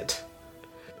sheathes it.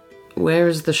 Where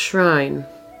is the shrine?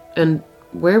 And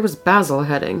where was Basil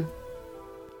heading?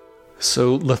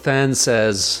 So Lathan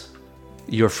says,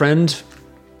 your friend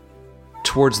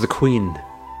towards the queen,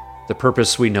 the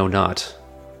purpose we know not.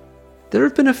 There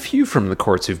have been a few from the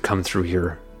courts who've come through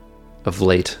here of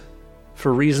late,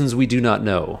 for reasons we do not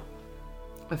know.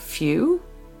 A few?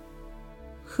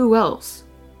 Who else?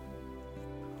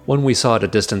 One we saw at a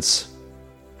distance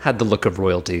had the look of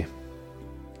royalty.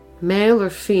 Male or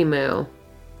female?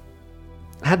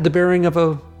 Had the bearing of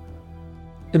a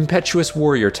impetuous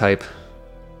warrior type.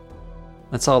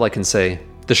 That's all I can say.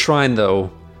 The shrine,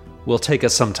 though, will take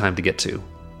us some time to get to.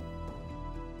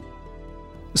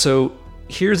 So,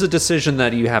 here's a decision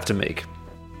that you have to make.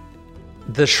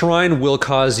 The shrine will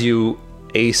cause you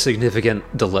a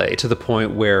significant delay to the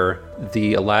point where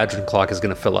the Eladrin clock is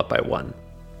going to fill up by 1,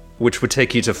 which would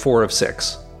take you to 4 of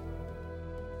 6.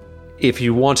 If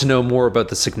you want to know more about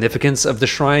the significance of the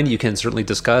shrine, you can certainly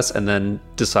discuss and then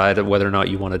decide whether or not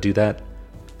you want to do that.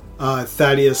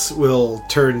 Thaddeus will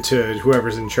turn to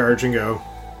whoever's in charge and go,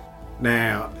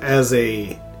 now, as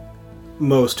a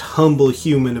most humble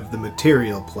human of the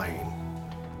material plane,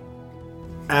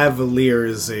 Avalier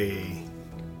is a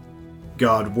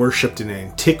god worshipped in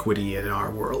antiquity in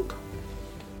our world.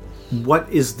 What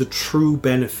is the true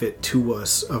benefit to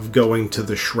us of going to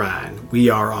the shrine? We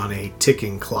are on a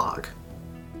ticking clock.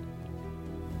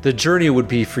 The journey would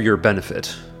be for your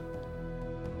benefit.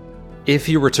 If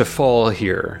you were to fall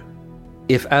here,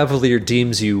 if Avalier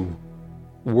deems you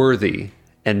worthy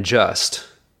and just,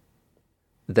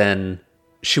 then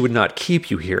she would not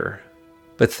keep you here.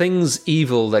 But things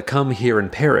evil that come here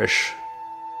and perish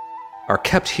are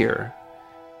kept here.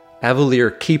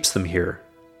 Avalier keeps them here,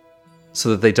 so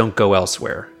that they don't go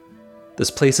elsewhere. This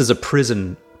place is a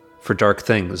prison for dark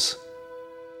things.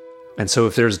 And so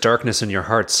if there's darkness in your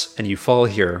hearts and you fall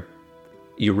here,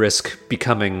 you risk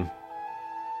becoming...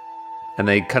 And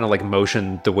they kind of like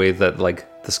motion the way that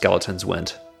like the skeletons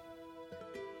went.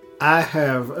 I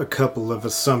have a couple of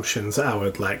assumptions I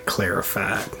would like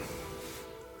clarified.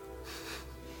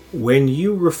 When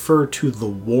you refer to the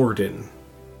warden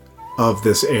of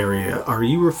this area, are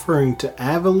you referring to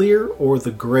Avalier or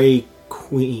the Grey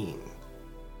Queen?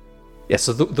 Yeah,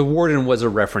 so the warden was a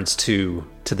reference to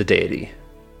the deity.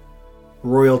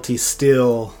 Royalty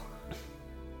still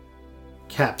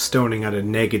capstoning at a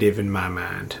negative in my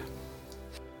mind.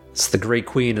 The Great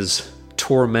Queen is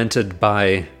tormented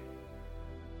by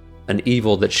an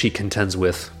evil that she contends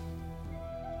with.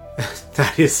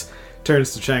 Thaddeus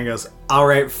turns to Chang and goes, all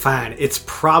right, fine. It's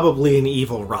probably an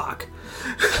evil rock.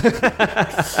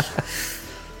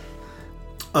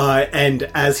 And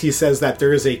as he says that,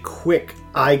 there is a quick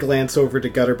eye glance over to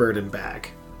Gutterbird and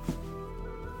back.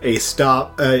 A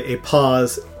stop, a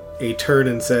pause, a turn,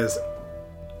 and says,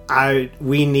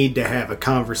 we need to have a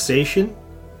conversation,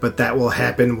 but that will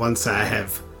happen once I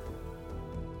have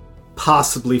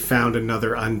possibly found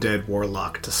another undead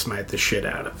warlock to smite the shit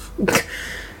out of.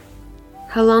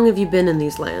 How long have you been in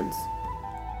these lands?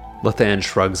 Lathan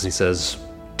shrugs and he says,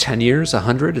 10 years?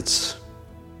 100? It's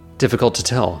difficult to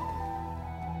tell.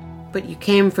 But you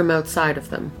came from outside of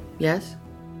them, yes?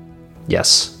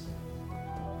 Yes.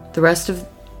 The rest of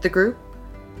the group?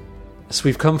 Yes,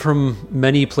 we've come from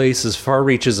many places, far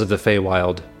reaches of the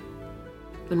Feywild.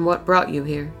 And what brought you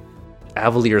here?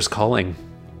 Avalir's calling.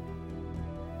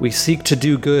 We seek to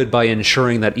do good by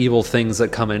ensuring that evil things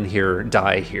that come in here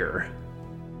die here.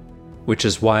 Which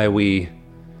is why we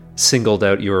singled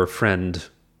out your friend.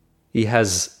 He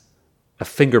has a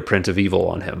fingerprint of evil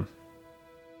on him.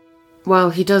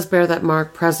 While he does bear that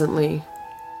mark presently,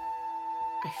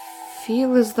 I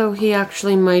feel as though he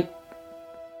actually might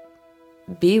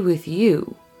be with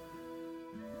you.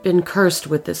 Been cursed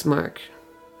with this mark.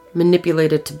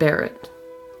 Manipulated to bear it.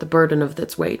 The burden of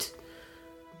its weight.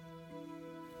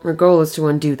 Our goal is to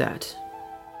undo that.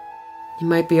 He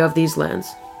might be of these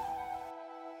lands.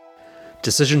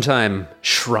 Decision time.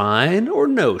 Shrine or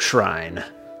no shrine?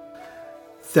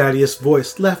 Thaddeus'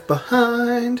 voice left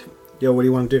behind. Yo, what do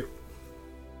you want to do?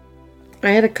 I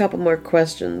had a couple more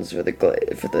questions for the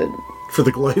For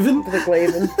the Glaven? For the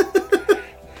Glaven.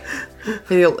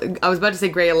 I was about to say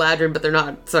Grey Eladrin, but they're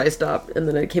not, so I stopped, and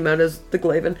then it came out as the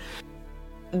Glaven.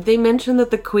 They mentioned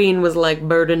that the Queen was, like,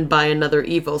 burdened by another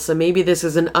evil, so maybe this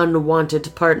is an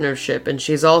unwanted partnership, and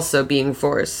she's also being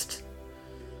forced.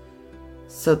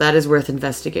 So that is worth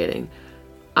investigating.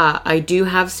 I do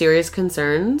have serious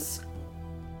concerns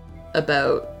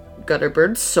about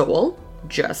Gutterbird's soul.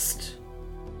 Just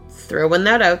throwing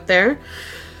that out there.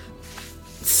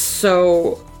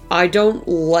 So I don't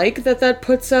like that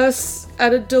puts us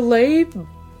at a delay.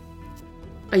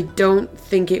 I don't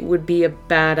think it would be a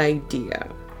bad idea.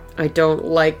 I don't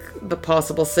like the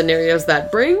possible scenarios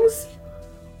that brings,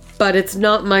 but it's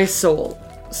not my soul.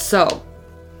 So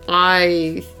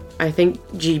I think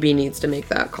GB needs to make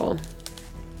that call.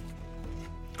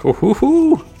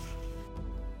 Hoo-hoo-hoo.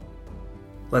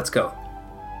 Let's go.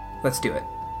 Let's do it.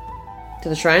 To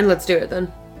the shrine? Let's do it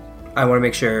then. I want to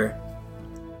make sure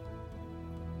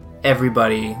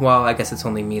everybody, well, I guess it's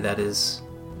only me that is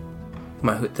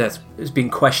being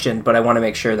questioned, but I want to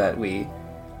make sure that we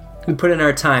put in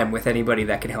our time with anybody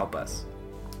that can help us.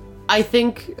 I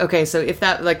think, okay, so if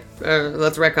that, like,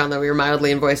 let's retcon that we were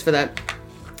mildly invoiced for that.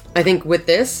 I think with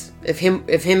this, if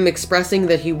him expressing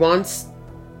that he wants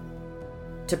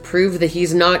to prove that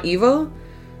he's not evil,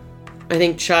 I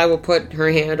think Chai will put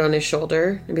her hand on his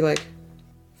shoulder and be like,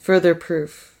 further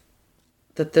proof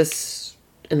that this,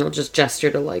 and he'll just gesture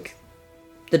to, like,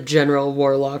 the general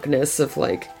warlockness of,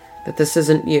 like, that this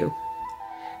isn't you.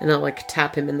 And I'll, like,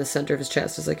 tap him in the center of his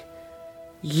chest. It's like,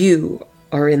 you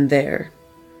are in there.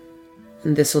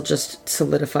 And this will just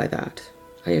solidify that.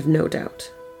 I have no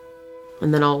doubt.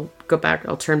 And then I'll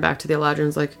turn back to the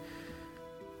Eladrins like,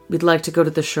 we'd like to go to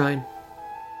the shrine.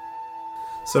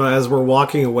 So as we're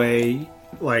walking away,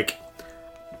 like,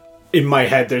 in my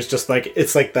head there's just like,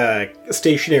 it's like the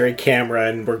stationary camera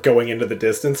and we're going into the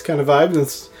distance kind of vibe.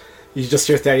 And you just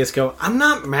hear Thaddeus go, I'm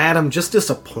not mad, I'm just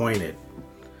disappointed.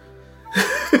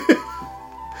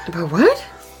 About what?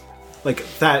 Like,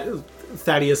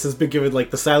 Thaddeus has been given,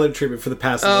 like, the silent treatment for the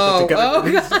past. Oh,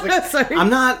 like, sorry. I'm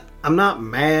not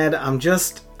mad. I'm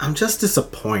just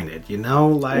disappointed. You know,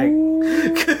 like.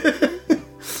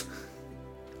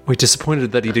 Wait,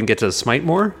 disappointed that he didn't get to smite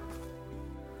more?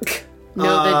 No,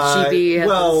 that GB has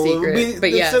the secret.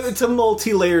 But yes, it's a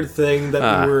multi-layered thing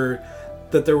that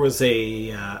that there was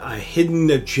a hidden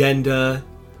agenda.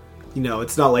 You know,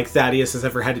 it's not like Thaddeus has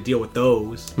ever had to deal with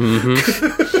those.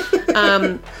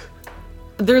 Mm-hmm.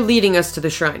 They're leading us to the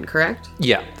shrine, correct?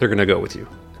 Yeah, they're gonna go with you.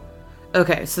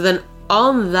 Okay, so then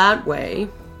on that way,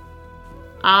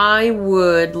 I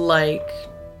would like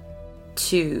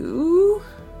to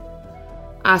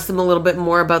ask them a little bit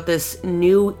more about this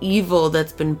new evil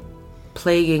that's been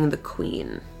plaguing the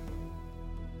Queen.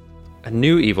 A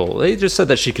new evil. They just said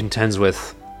that she contends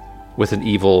with an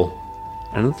evil.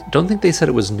 I don't think they said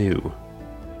it was new.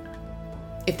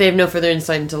 If they have no further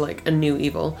insight into, like, a new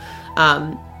evil,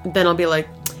 then I'll be like,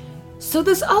 So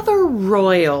this other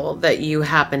royal that you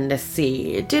happen to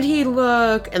see, did he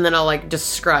look... And then I'll, like,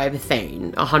 describe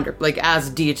Thane 100, like, as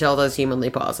detailed as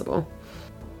humanly possible.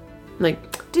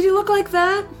 Like, did he look like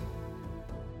that?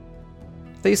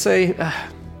 They say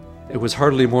it was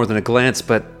hardly more than a glance,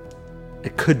 but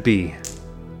it could be.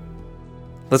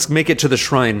 Let's make it to the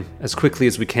shrine as quickly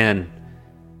as we can,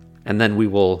 and then we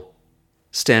will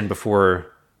stand before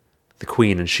the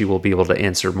queen, and she will be able to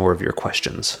answer more of your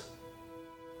questions.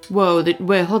 Whoa,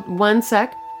 wait, hold 1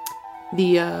 sec.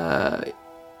 The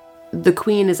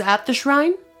queen is at the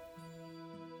shrine?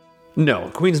 No,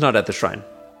 the queen's not at the shrine.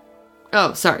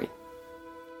 Oh, sorry.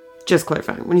 Just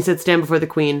clarifying. When you said stand before the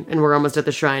queen and we're almost at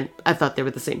the shrine, I thought they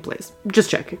were the same place. Just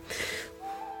checking.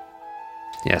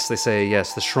 Yes, they say,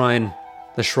 yes, the shrine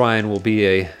will be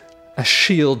a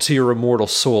shield to your immortal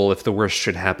soul if the worst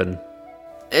should happen.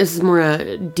 This is more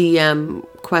a DM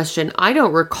question. I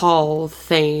don't recall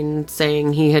Thane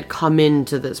saying he had come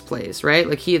into this place, right?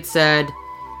 Like, he had said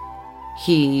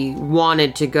he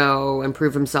wanted to go and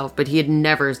prove himself, but he had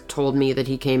never told me that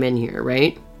he came in here,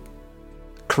 right?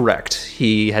 Correct.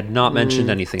 He had not mentioned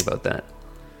anything about that.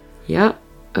 Yeah.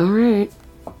 All right.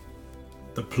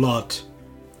 The plot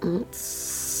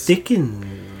thickens.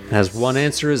 As one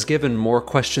answer is given, more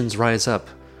questions rise up.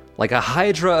 Like a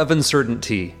hydra of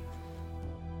uncertainty,